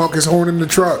guy to honk his horn in the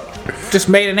truck. Just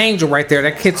made an angel right there.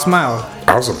 That kid smiled.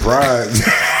 I was surprised. Is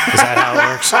that how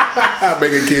it works? I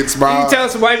make a kid You smile. tell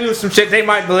some white people some shit, they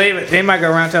might believe it. They might go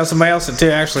around and tell somebody else it too,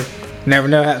 actually. Never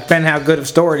know, depending how good of a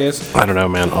story it is. I don't know,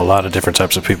 man. A lot of different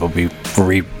types of people be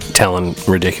retelling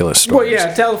ridiculous Well, stories.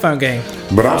 yeah, telephone game.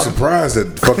 But I'm surprised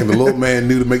that fucking the little man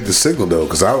knew to make the signal, though,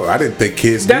 because I didn't think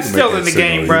kids That's knew to make still that in the signal,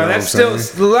 game, you bro. know That's what I'm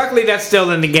still, saying? luckily, that's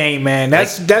still in the game, man.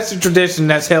 That's a tradition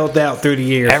that's held out through the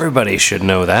years. Everybody should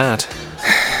know that.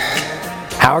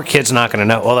 How are kids not going to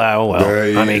know? Well,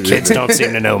 I mean, kids don't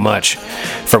seem to know much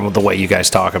from the way you guys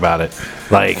talk about it.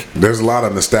 Like, There's a lot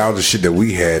of nostalgia shit that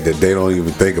we had that they don't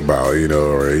even think about, you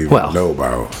know, or even know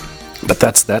about. but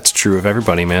that's true of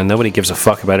everybody, man. Nobody gives a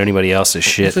fuck about anybody else's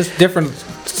shit. It's just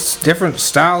different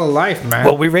style of life, man.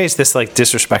 Well, we raised this like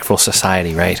disrespectful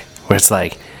society, right? Where it's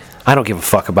like, I don't give a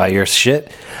fuck about your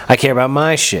shit. I care about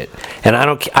my shit. And I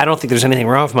don't think there's anything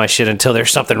wrong with my shit until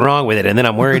there's something wrong with it, and then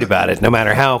I'm worried about it. No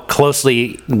matter how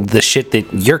closely the shit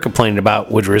that you're complaining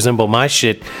about would resemble my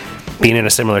shit being in a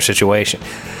similar situation.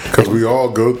 Because we all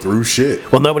go through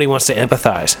shit. Well, nobody wants to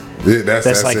empathize. Yeah,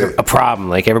 that's like it. a problem.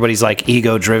 Like, everybody's like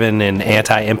ego-driven and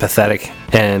anti-empathetic.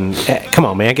 And come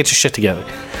on, man, get your shit together.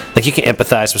 Like, you can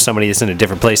empathize with somebody that's in a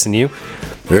different place than you.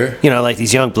 Yeah. You know, like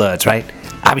these young bloods, right?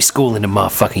 I be schooling the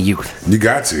motherfucking youth. You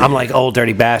got to. I'm like old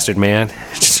dirty bastard, man.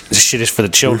 This shit is for the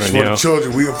children, for the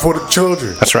children. We are for the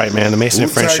children. That's right, man. The Mason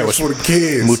and Friends show is for the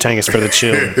kids. Wu-Tang is for the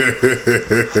children.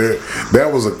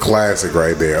 That was a classic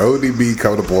right there. ODB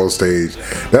coming up on stage.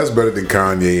 That's better than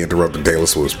Kanye interrupting Taylor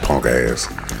Swift's punk ass.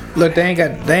 Look, they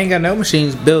ain't got no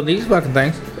machines building these fucking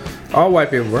things. All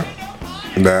white people, bro.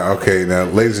 Now,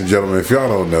 ladies and gentlemen, if y'all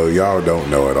don't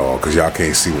know at all, because y'all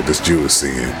can't see what this Jew is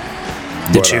seeing.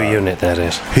 The Jew unit, that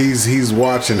is. He's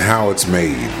watching how it's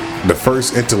made. The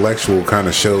first intellectual kind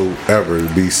of show ever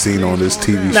to be seen on this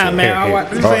TV show. Nah, man,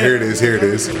 Here it is.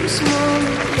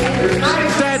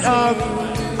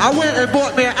 I went and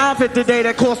bought me an outfit today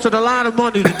that costed a lot of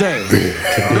money today. You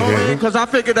know what I mean? Because I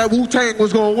figured that Wu-Tang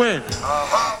was going to win.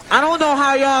 I don't know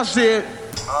how y'all see it,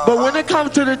 but when it comes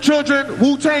to the children,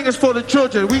 Wu-Tang is for the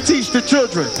children. We teach the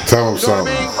children. Tell them you know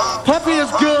something. What I mean? Puffy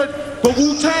is good, but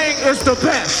Wu-Tang is the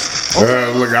best.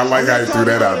 Okay? Look, I like how you threw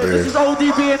that out there. This is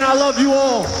ODB and I love you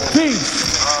all.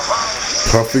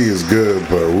 Peace. Puffy is good,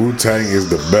 but Wu-Tang is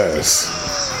the best.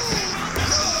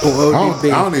 I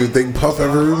don't even think Puff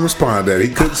ever responded to that.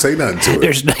 He couldn't say nothing to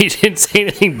it. He didn't say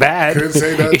anything bad. Couldn't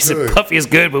say nothing he said Puffy is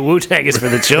good, but Wu-Tang is for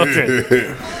the children.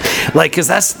 Like, because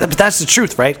that's the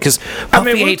truth, right? Because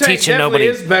Puffy ain't teaching nobody.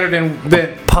 Is better than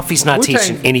Puffy's not Wu-Tang.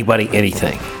 teaching anybody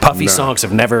anything. Puffy's songs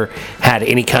have never had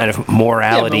any kind of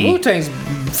morality. Yeah, but Wu-Tang's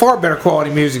far better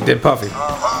quality music than Puffy.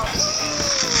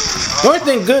 The only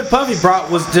thing good Puffy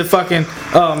brought was the fucking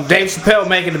Dave Chappelle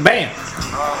making the band.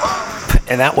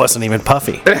 And that wasn't even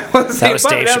Puffy. That was Dave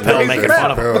Chappelle making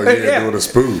fun of him. Doing a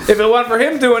spoof. If it wasn't for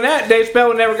him doing that, Dave Chappelle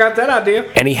would never got that idea.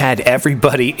 And he had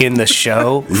everybody in the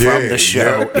show from the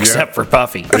show except for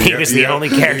Puffy. He was the only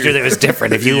character that was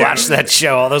different. If you watch that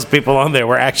show, all those people on there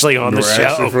were actually on the show.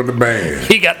 Actually from the band.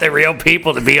 He got the real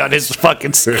people to be on his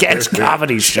fucking sketch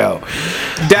comedy show.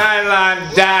 Dylon,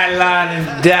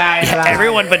 and Dylon.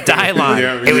 Everyone but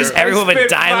Dylon. It was everyone but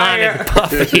Dylon and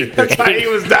Puffy. That's why he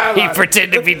was Dylon. He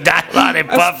pretended to be Dylon and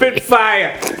Puffy.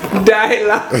 Spitfire.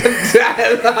 Dylon.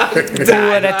 Two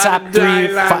of the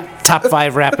top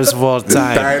five rappers of all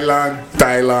time.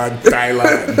 Dylon, and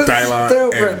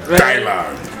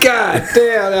Dylon. God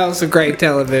damn, that was some great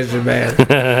television, man.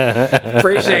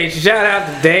 Appreciate you. Shout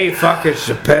out to Dave fucking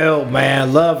Chappelle,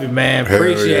 man. Love you, man.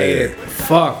 Appreciate it.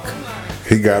 Fuck.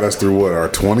 He got us through what, our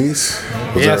 20s?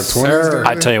 Yes, sir.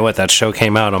 I tell you what, that show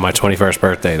came out on my 21st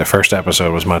birthday. The first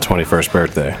episode was my 21st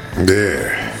birthday.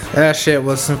 Yeah. That shit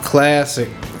was some classic.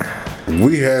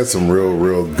 We had some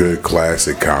real good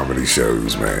classic comedy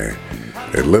shows, man.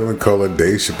 At Living Color,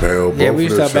 Dave Chappelle, Yeah, we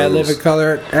used to have Bad Living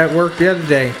Color at work the other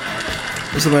day.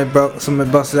 Somebody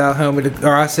busted out home with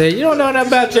or I said, you don't know nothing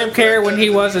about Jim Carrey when he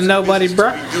wasn't nobody,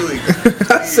 bro.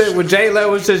 I said, when J-Lo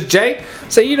was just Jay. I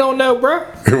said, you don't know, bro.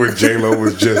 When J-Lo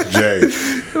was just Jay.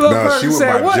 No, she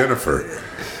went by Jennifer.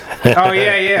 Oh,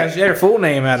 yeah. She had her full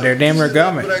name out there. Damn her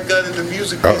gummit. What I got in the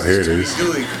music here it is.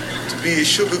 Doing, to be a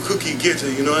sugar cookie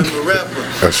getter, you know, I'm a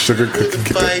rapper. A sugar cookie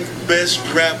getter. The 5 best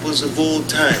rappers of all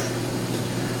time.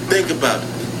 Think about it.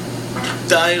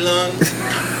 Dylon,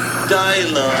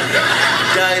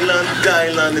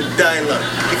 and Dylon.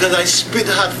 Because I spit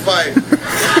hot fire.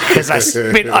 Because I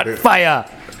spit hot fire.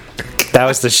 That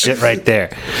was the shit right there.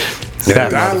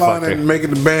 Dylon and making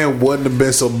the band wouldn't have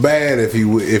been so bad if he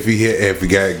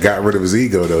got rid of his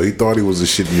ego though. He thought he was the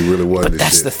shit and he really wasn't. But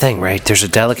that's the thing, right? There's a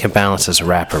delicate balance as a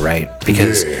rapper, right?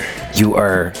 Because you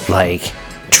are like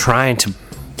trying to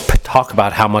talk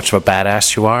about how much of a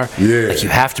badass you are. Yeah. Like you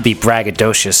have to be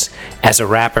braggadocious as a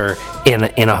rapper in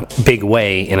a big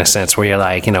way, in a sense where you're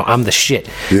like, you know, I'm the shit.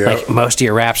 Yeah. Like most of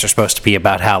your raps are supposed to be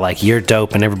about how like you're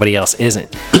dope and everybody else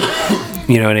isn't.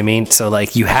 You know what I mean? So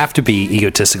like you have to be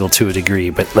egotistical to a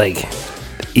degree, but like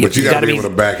you gotta be able to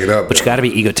back it up. But you gotta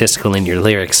be egotistical in your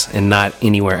lyrics and not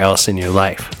anywhere else in your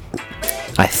life.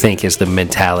 I think is the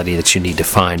mentality that you need to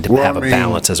find to have a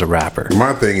balance as a rapper.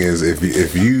 My thing is,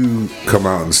 if you come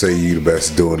out and say you the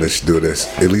best doing this, do this,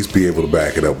 at least be able to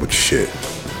back it up with your shit.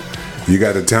 You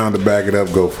got the talent to back it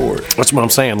up, go for it. That's what I'm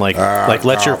saying. Like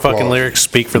let your fucking lyrics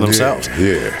speak for themselves.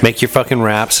 Yeah. Make your fucking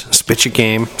raps, spit your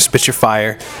game, spit your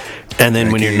fire, and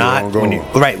then when you're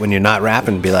not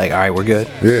rapping, be like, all right, we're good.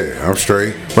 Yeah, I'm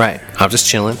straight. Right, I'm just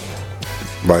chilling.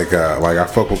 Like I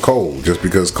fuck with Cole just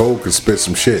because Cole can spit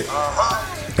some shit.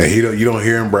 And you don't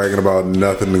hear him bragging about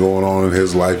nothing going on in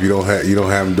his life. You don't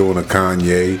have him doing a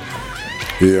Kanye.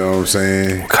 You know what I'm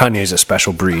saying? Kanye's a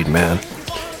special breed, man.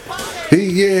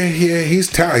 He's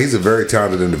talented. He's a very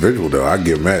talented individual, though. I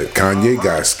give him that. Kanye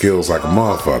got skills like a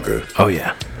motherfucker. Oh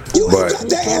yeah. But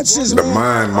the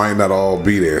mind might not all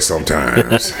be there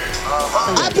sometimes.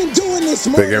 I've been doing this.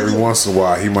 I think every once in a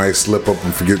while he might slip up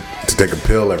and forget to take a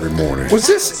pill every morning. Was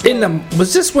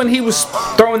this when he was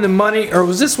throwing the money, or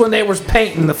was this when they was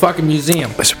painting the fucking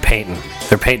museum? They're painting.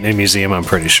 They're painting a museum, I'm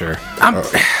pretty sure.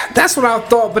 That's what I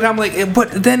thought, but I'm like,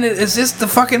 but then is this the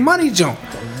fucking money junk?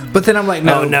 But then I'm like,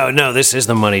 no. Oh, no, this is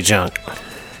the money junk.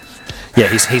 Yeah,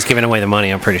 he's giving away the money,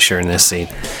 I'm pretty sure, in this scene.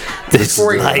 This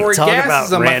Before he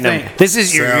gasses him, I think. This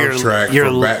is soundtrack your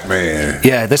for Batman.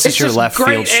 Yeah, this is your just left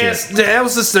great field ass, shit. That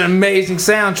was just an amazing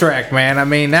soundtrack, man. I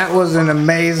mean, that was an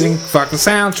amazing fucking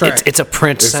soundtrack. It's a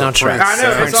Prince soundtrack. Prince I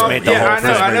know, Prince it's all, made the whole thing.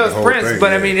 I know it's Prince, thing,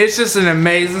 but yeah. I mean, it's just an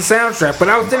amazing soundtrack. But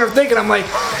I was there thinking, I'm like,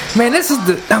 man, this is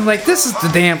the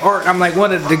damn art. I'm like,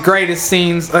 one of the greatest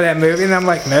scenes of that movie, and I'm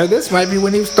like, no, this might be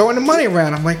when he was throwing the money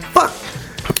around. I'm like, fuck.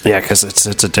 Yeah, because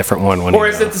it's a different one. Or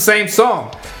is it the same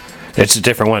song? It's a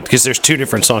different one because there's two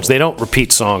different songs. They don't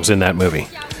repeat songs in that movie.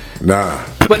 Nah.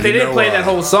 But they didn't play that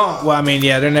whole song. Well, I mean,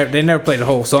 yeah, they never played the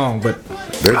whole song, but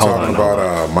They're Hold talking on.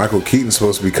 about Michael Keaton's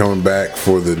supposed to be coming back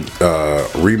for the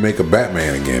remake of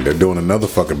Batman again. They're doing another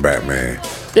fucking Batman.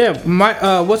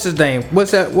 yeah, what's his name?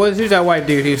 Who's that white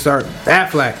dude who started?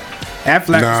 Affleck.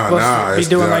 Affleck was supposed to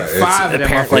be doing like 5 of them.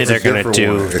 Apparently, It's they're a going to different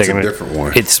do. one. It's They're a gonna, different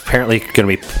one. It's apparently going to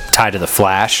be tied to the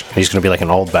Flash. He's going to be like an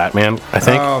old Batman, I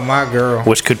think, Oh my girl.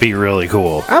 which could be really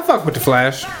cool. I fuck with the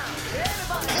Flash.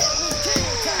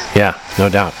 Yeah, no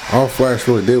doubt. All Flash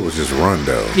really did was just run,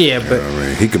 though. Yeah, You but- know what I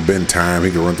mean, he could bend time.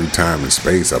 He could run through time and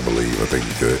space. I believe. I think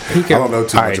he could. could- I don't know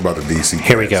too All much right. about the DC.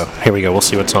 Here we cast. go. Here we go. We'll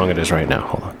see what song it is right now.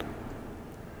 Hold on.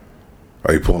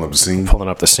 Are you pulling up the scene Pulling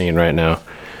up the scene right now.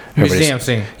 Museum Everybody's-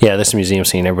 scene. Yeah, this is a museum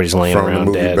scene. Everybody's laying from the around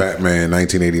movie dead. Batman,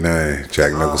 1989?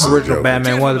 Jack Nicholson, Original Joker.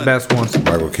 Batman, one of the best ones.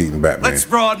 Michael Keaton, Batman. Let's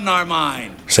broaden our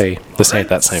mind. See, this ain't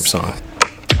that same song.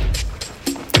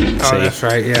 Oh, that's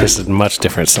right, yeah. This is a much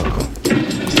different song. You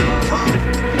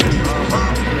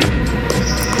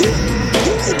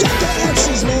ain't got the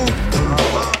answers, man.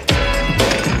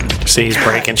 See, he's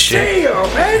breaking shit. Damn,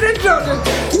 man, that joke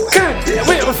just, God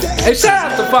damn. Hey,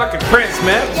 shout out to fucking Prince,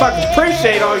 man. Fucking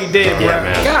appreciate all you did, bro. Yeah,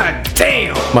 man. God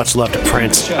damn. Much love to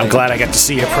Prince. I'm glad I got to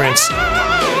see you, Prince.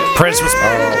 Prince was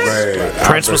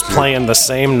Prince was playing the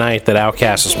same night that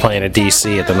Outkast was playing at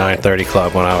DC at the 930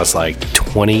 Club when I was like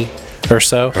 20 or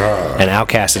so, and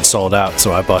Outkast had sold out,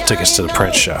 so I bought tickets to the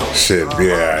Prince show. Shit,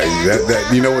 yeah. That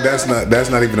you know what? That's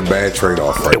not even a bad trade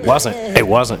off, right? It wasn't. It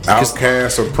wasn't. 'Cause-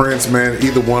 Outkast or Prince, man.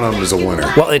 Either one of them is a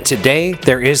winner. Well, and today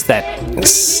there is that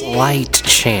slight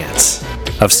chance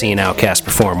of seeing Outkast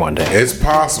perform one day. It's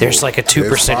possible. There's like a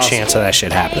 2% It's chance of that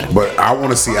shit happening. But I want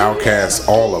to see Outkast,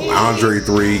 all of them, Andre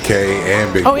 3K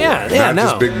and Big Boy. Oh, yeah, yeah, not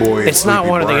just no. Big Boy. and It's not Sleepy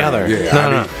one or the Brian. other. Yeah,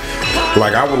 No.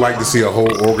 Like I would like to see a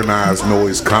whole organized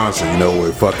noise concert, you know,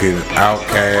 with fucking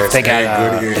Outkast They got,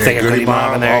 and Goody, they got Goody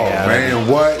Mob in there, Oh yeah. man,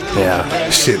 what? Yeah.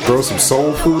 Shit, throw some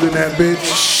soul food in that bitch.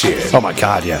 Shit. Oh my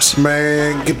God, yes.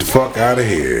 Man, get the fuck out of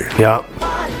here. Yeah.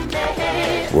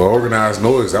 Well, Organized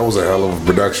Noise, that was a hell of a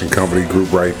production company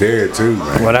group right there, too,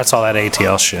 man. Well, that's all that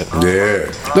ATL shit. Yeah.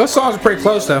 Those songs are pretty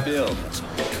close, though.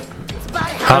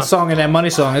 That song and that Money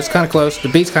song, it's kind of close. The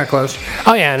beat's kind of close.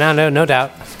 Oh yeah, no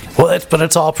doubt. Well, but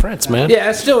it's all Prince, man. Yeah,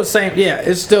 it's still the same. Yeah,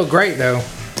 it's still great, though.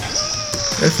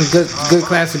 There's some good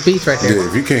classic beats right there. Yeah,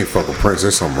 if you can't fuck with Prince,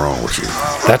 there's something wrong with you.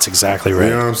 That's exactly You right.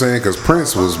 know what I'm saying? Because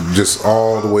Prince was just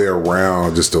all the way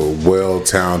around, just a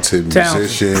well-talented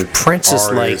musician, Prince is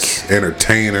artist,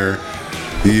 entertainer,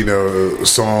 you know,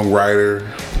 songwriter.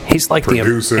 He's like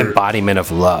Producer. the embodiment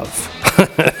of love.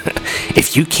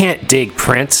 If you can't dig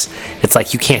Prince, it's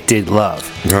like you can't dig love.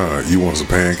 You want some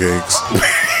pancakes?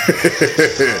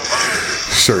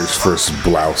 Shirts versus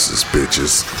blouses,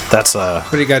 bitches. That's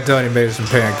What he got done, he made us some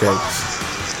pancakes.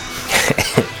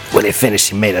 when he finished,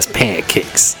 he made us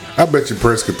pancakes. I bet you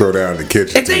Prince could throw down in the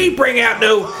kitchen. And they ain't bring out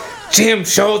no Jim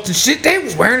Schultz and shit. They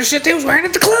was wearing the shit they was wearing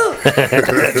at the club.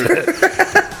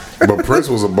 But Prince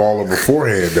was a baller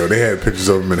beforehand, though. They had pictures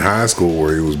of him in high school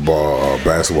where he was a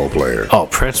basketball player. Oh,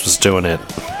 Prince was doing it.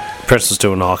 Prince was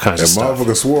doing all kinds And of stuff.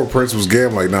 motherfucker swore Prince was gay.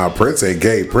 I'm like, nah, Prince ain't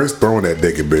gay. Prince throwing that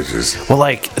dick at bitches. Well,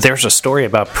 like, there's a story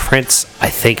about Prince, I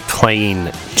think,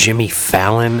 playing Jimmy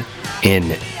Fallon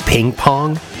in ping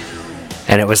pong.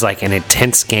 And it was like an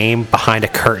intense game behind a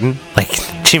curtain. Like,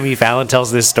 Jimmy Fallon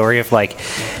tells this story of like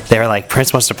they were like,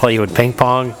 Prince wants to play you in ping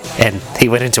pong, and he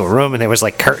went into a room and there was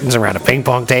like curtains around a ping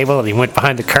pong table, and he went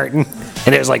behind the curtain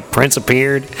and it was like Prince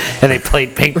appeared and they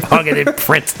played ping pong, and then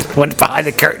Prince went behind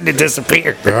the curtain and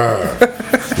disappeared.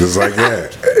 Just like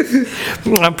that.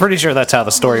 I'm pretty sure that's how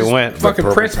the story went. Fucking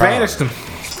purple Prince power. vanished him.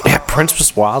 Yeah, Prince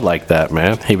was wild like that,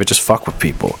 man. He would just fuck with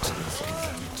people.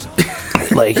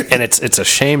 Like, and it's a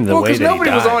shame the Well, way because that he nobody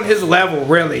died. was on his level,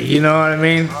 really. You know what I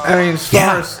mean? As far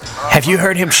Yeah. as Have you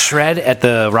heard him shred at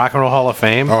the Rock and Roll Hall of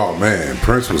Fame? Oh man,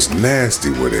 Prince was nasty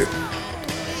with it.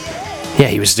 Yeah,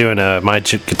 he was doing a My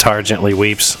Guitar Gently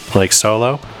Weeps like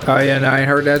solo. oh yeah, no, I ain't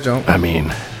heard that joke. I mean,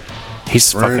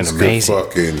 he's Prince fucking could amazing.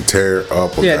 fucking tear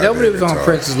up. A Yeah, nobody goddamn was on guitar.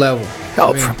 Prince's level.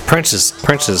 Oh, I mean, Prince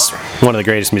is one of the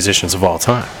greatest musicians of all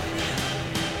time.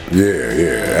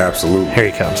 Yeah, absolutely. Here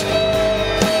he comes.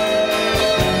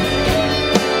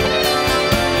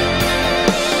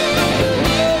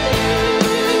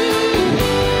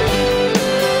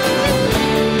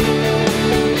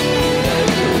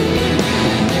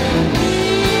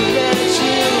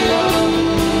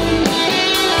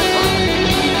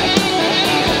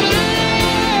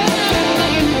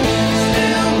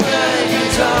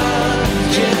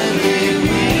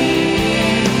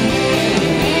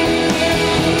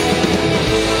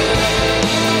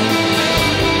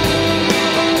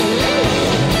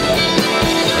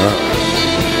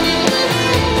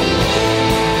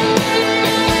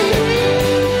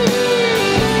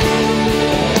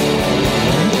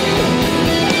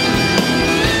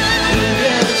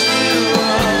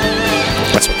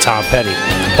 That's with Tom Petty.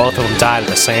 Both of them died of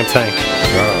the same thing.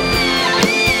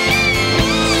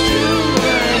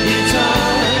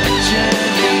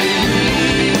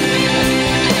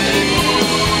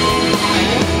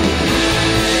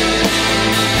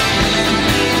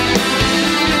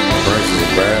 Prince is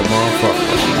a bad motherfucker.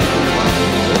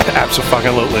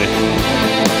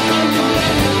 Absolutely.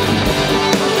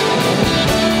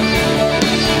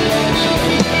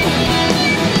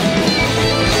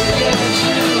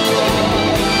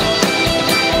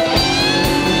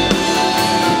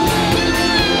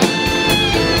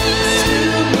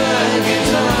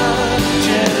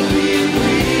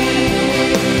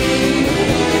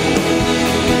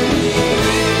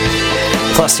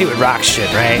 Plus, he would rock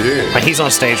shit, right? Yeah. Like, he's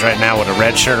on stage right now with a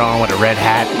red shirt on, with a red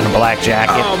hat and a black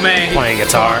jacket, Oh, man. playing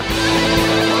guitar.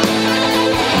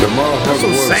 The motherfucker what I'm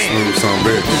was a saying. smooth son of a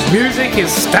bitch. music,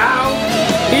 his style,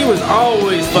 he was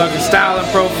always fucking styling,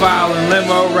 profiling,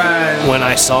 limo riding, When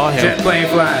I saw him, jet plane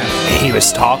flying. he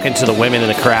was talking to the women in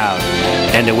the crowd,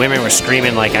 and the women were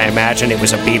screaming like I imagined it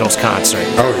was a Beatles concert.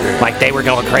 Oh, yeah. Like they were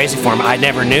going crazy for him. I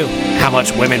never knew how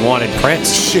much women wanted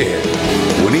Prince. Shit.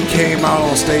 When he came out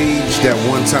on stage that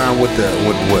one time with the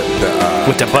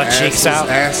With the butt cheeks out?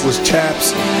 assless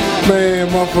chaps, man,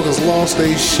 motherfuckers lost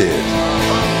their shit.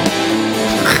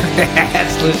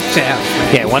 Assless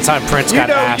chaps. Yeah, one time Prince You got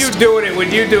know asked. you doing it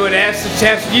when you doing assless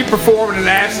chaps. You performing in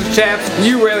assless chaps.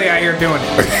 You really out here doing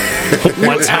it.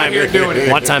 One out time, here doing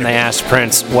it. one time they asked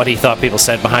Prince what he thought people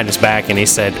said behind his back, and he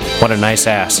said, "What a nice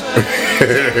ass."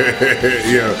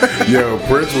 Yo,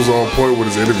 Prince was on point with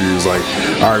his interviews. Like,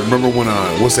 I remember when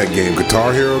what's that game,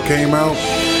 Guitar Hero came out.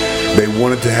 They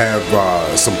wanted to have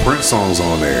some Prince songs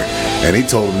on there, and he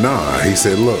told them nah. He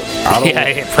said, "Look, I don't."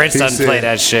 Yeah, Prince he doesn't play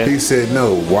that shit. He said,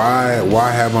 "No,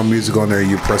 why have my music on there? And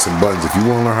you pressing buttons. If you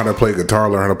want to learn how to play guitar,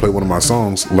 learn how to play one of my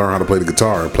songs. Learn how to play the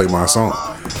guitar and play my song."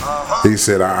 He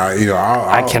said,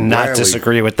 I cannot gladly-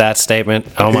 disagree with that statement.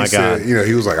 Oh my he said, god.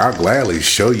 he was like, I'll gladly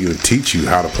show you and teach you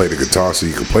how to play the guitar so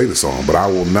you can play the song, but I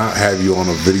will not have you on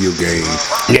a video game.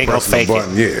 You ain't gonna pressing the fake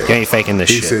button. it. Yeah. You ain't faking this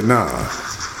He shit. said, nah.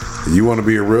 You want to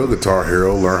be a real guitar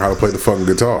hero, learn how to play the fucking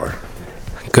guitar.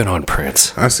 Good on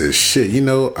Prince. I said, shit,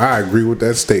 I agree with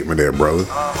that statement there, brother.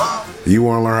 You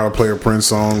want to learn how to play a Prince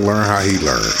song, learn how he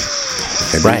learned.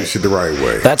 And do Right. the shit the right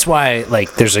way. That's why,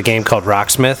 like, there's a game called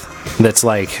Rocksmith that's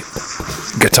like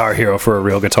Guitar Hero for a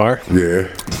real guitar, Yeah.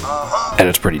 and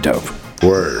it's pretty dope.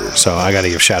 Word. So I gotta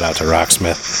give a shout out to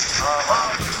Rocksmith.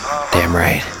 Damn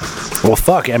right. Well,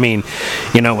 fuck. I mean,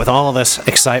 with all of this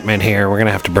excitement here, we're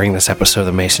gonna have to bring this episode of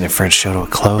the Mason and French show to a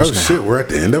close Oh, now. shit, we're at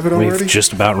the end of it already? We've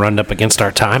just about run up against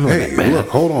our time limit, Hey, man. look,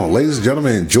 hold on. Ladies and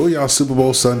gentlemen, enjoy y'all Super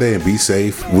Bowl Sunday and be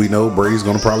safe. We know Brady's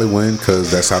going to probably win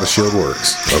because that's how the shield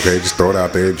works. Okay, just throw it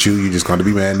out there. Chew, you're just going to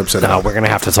be mad and upset. No, about it. we're gonna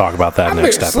have to talk about that I'm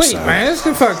next being episode. asleep, man. It's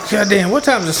gonna fuck. Goddamn, what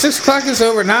time is it? 6 o'clock? It's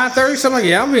over 9:30. Something like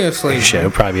yeah, I'm being asleep. Shit,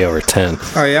 it'll probably be over 10.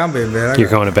 Oh yeah, I'm being bed. You're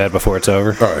going to bed before it's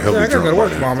over. All right, he'll I be gotta go drunk to work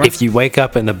by tomorrow, then. man. If you wake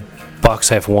up and the Bucks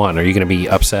have won, are you gonna be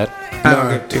upset? I don't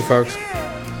give two folks.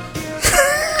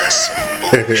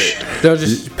 They'll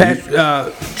just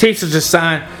Chiefs will just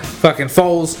sign fucking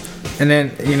Foles And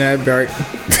then, it'd be right.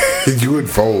 You would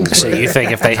fold. So man. you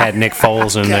think if they had Nick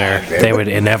Foles in there, they would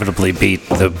inevitably beat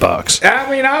the Bucks? I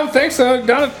mean, I don't think so. I've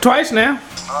done it twice now.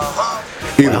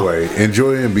 Either way,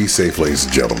 enjoy and be safe, ladies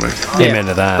and gentlemen. Amen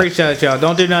to that. Appreciate y'all.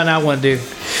 Don't do nothing I want to do.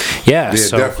 Yeah, Yeah,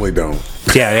 so definitely don't.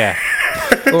 yeah.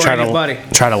 Or Try anybody.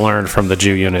 to learn from the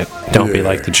Jew unit. Don't be Yeah.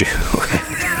 like the Jew.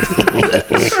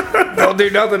 Don't do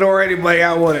nothing or anybody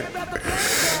I want it.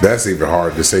 That's even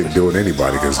hard to say to do with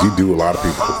anybody because you do a lot of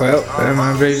people. Well,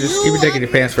 just keep your dick in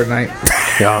your pants for a night.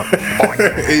 Yeah,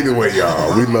 Either way,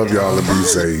 y'all, we love y'all and be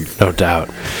safe. no doubt.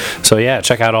 So yeah,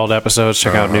 check out old episodes.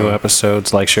 Check out new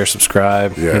episodes. Like, share,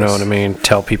 subscribe. You Yes. know what I mean.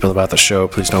 Tell people about the show.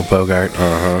 Please don't bogart.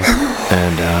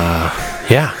 And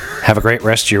yeah, have a great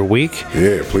rest of your week.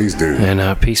 Yeah, please do.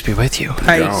 And peace be with you.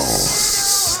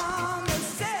 Peace.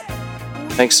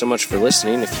 Thanks so much for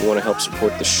listening. If you want to help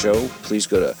support the show, please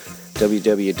go to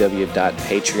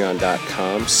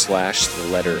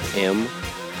www.patreon.com/M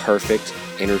Perfect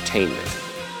Entertainment.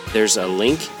 There's a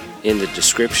link in the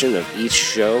description of each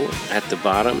show at the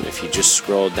bottom. If you just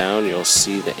scroll down, you'll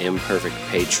see the Imperfect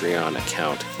Patreon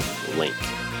account link.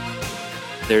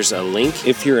 There's a link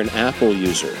if you're an Apple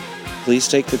user. Please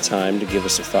take the time to give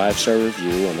us a 5-star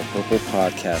review on the Purple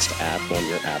Podcast app on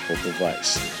your Apple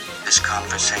device. This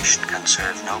conversation can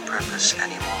serve no purpose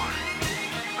anymore.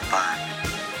 Goodbye.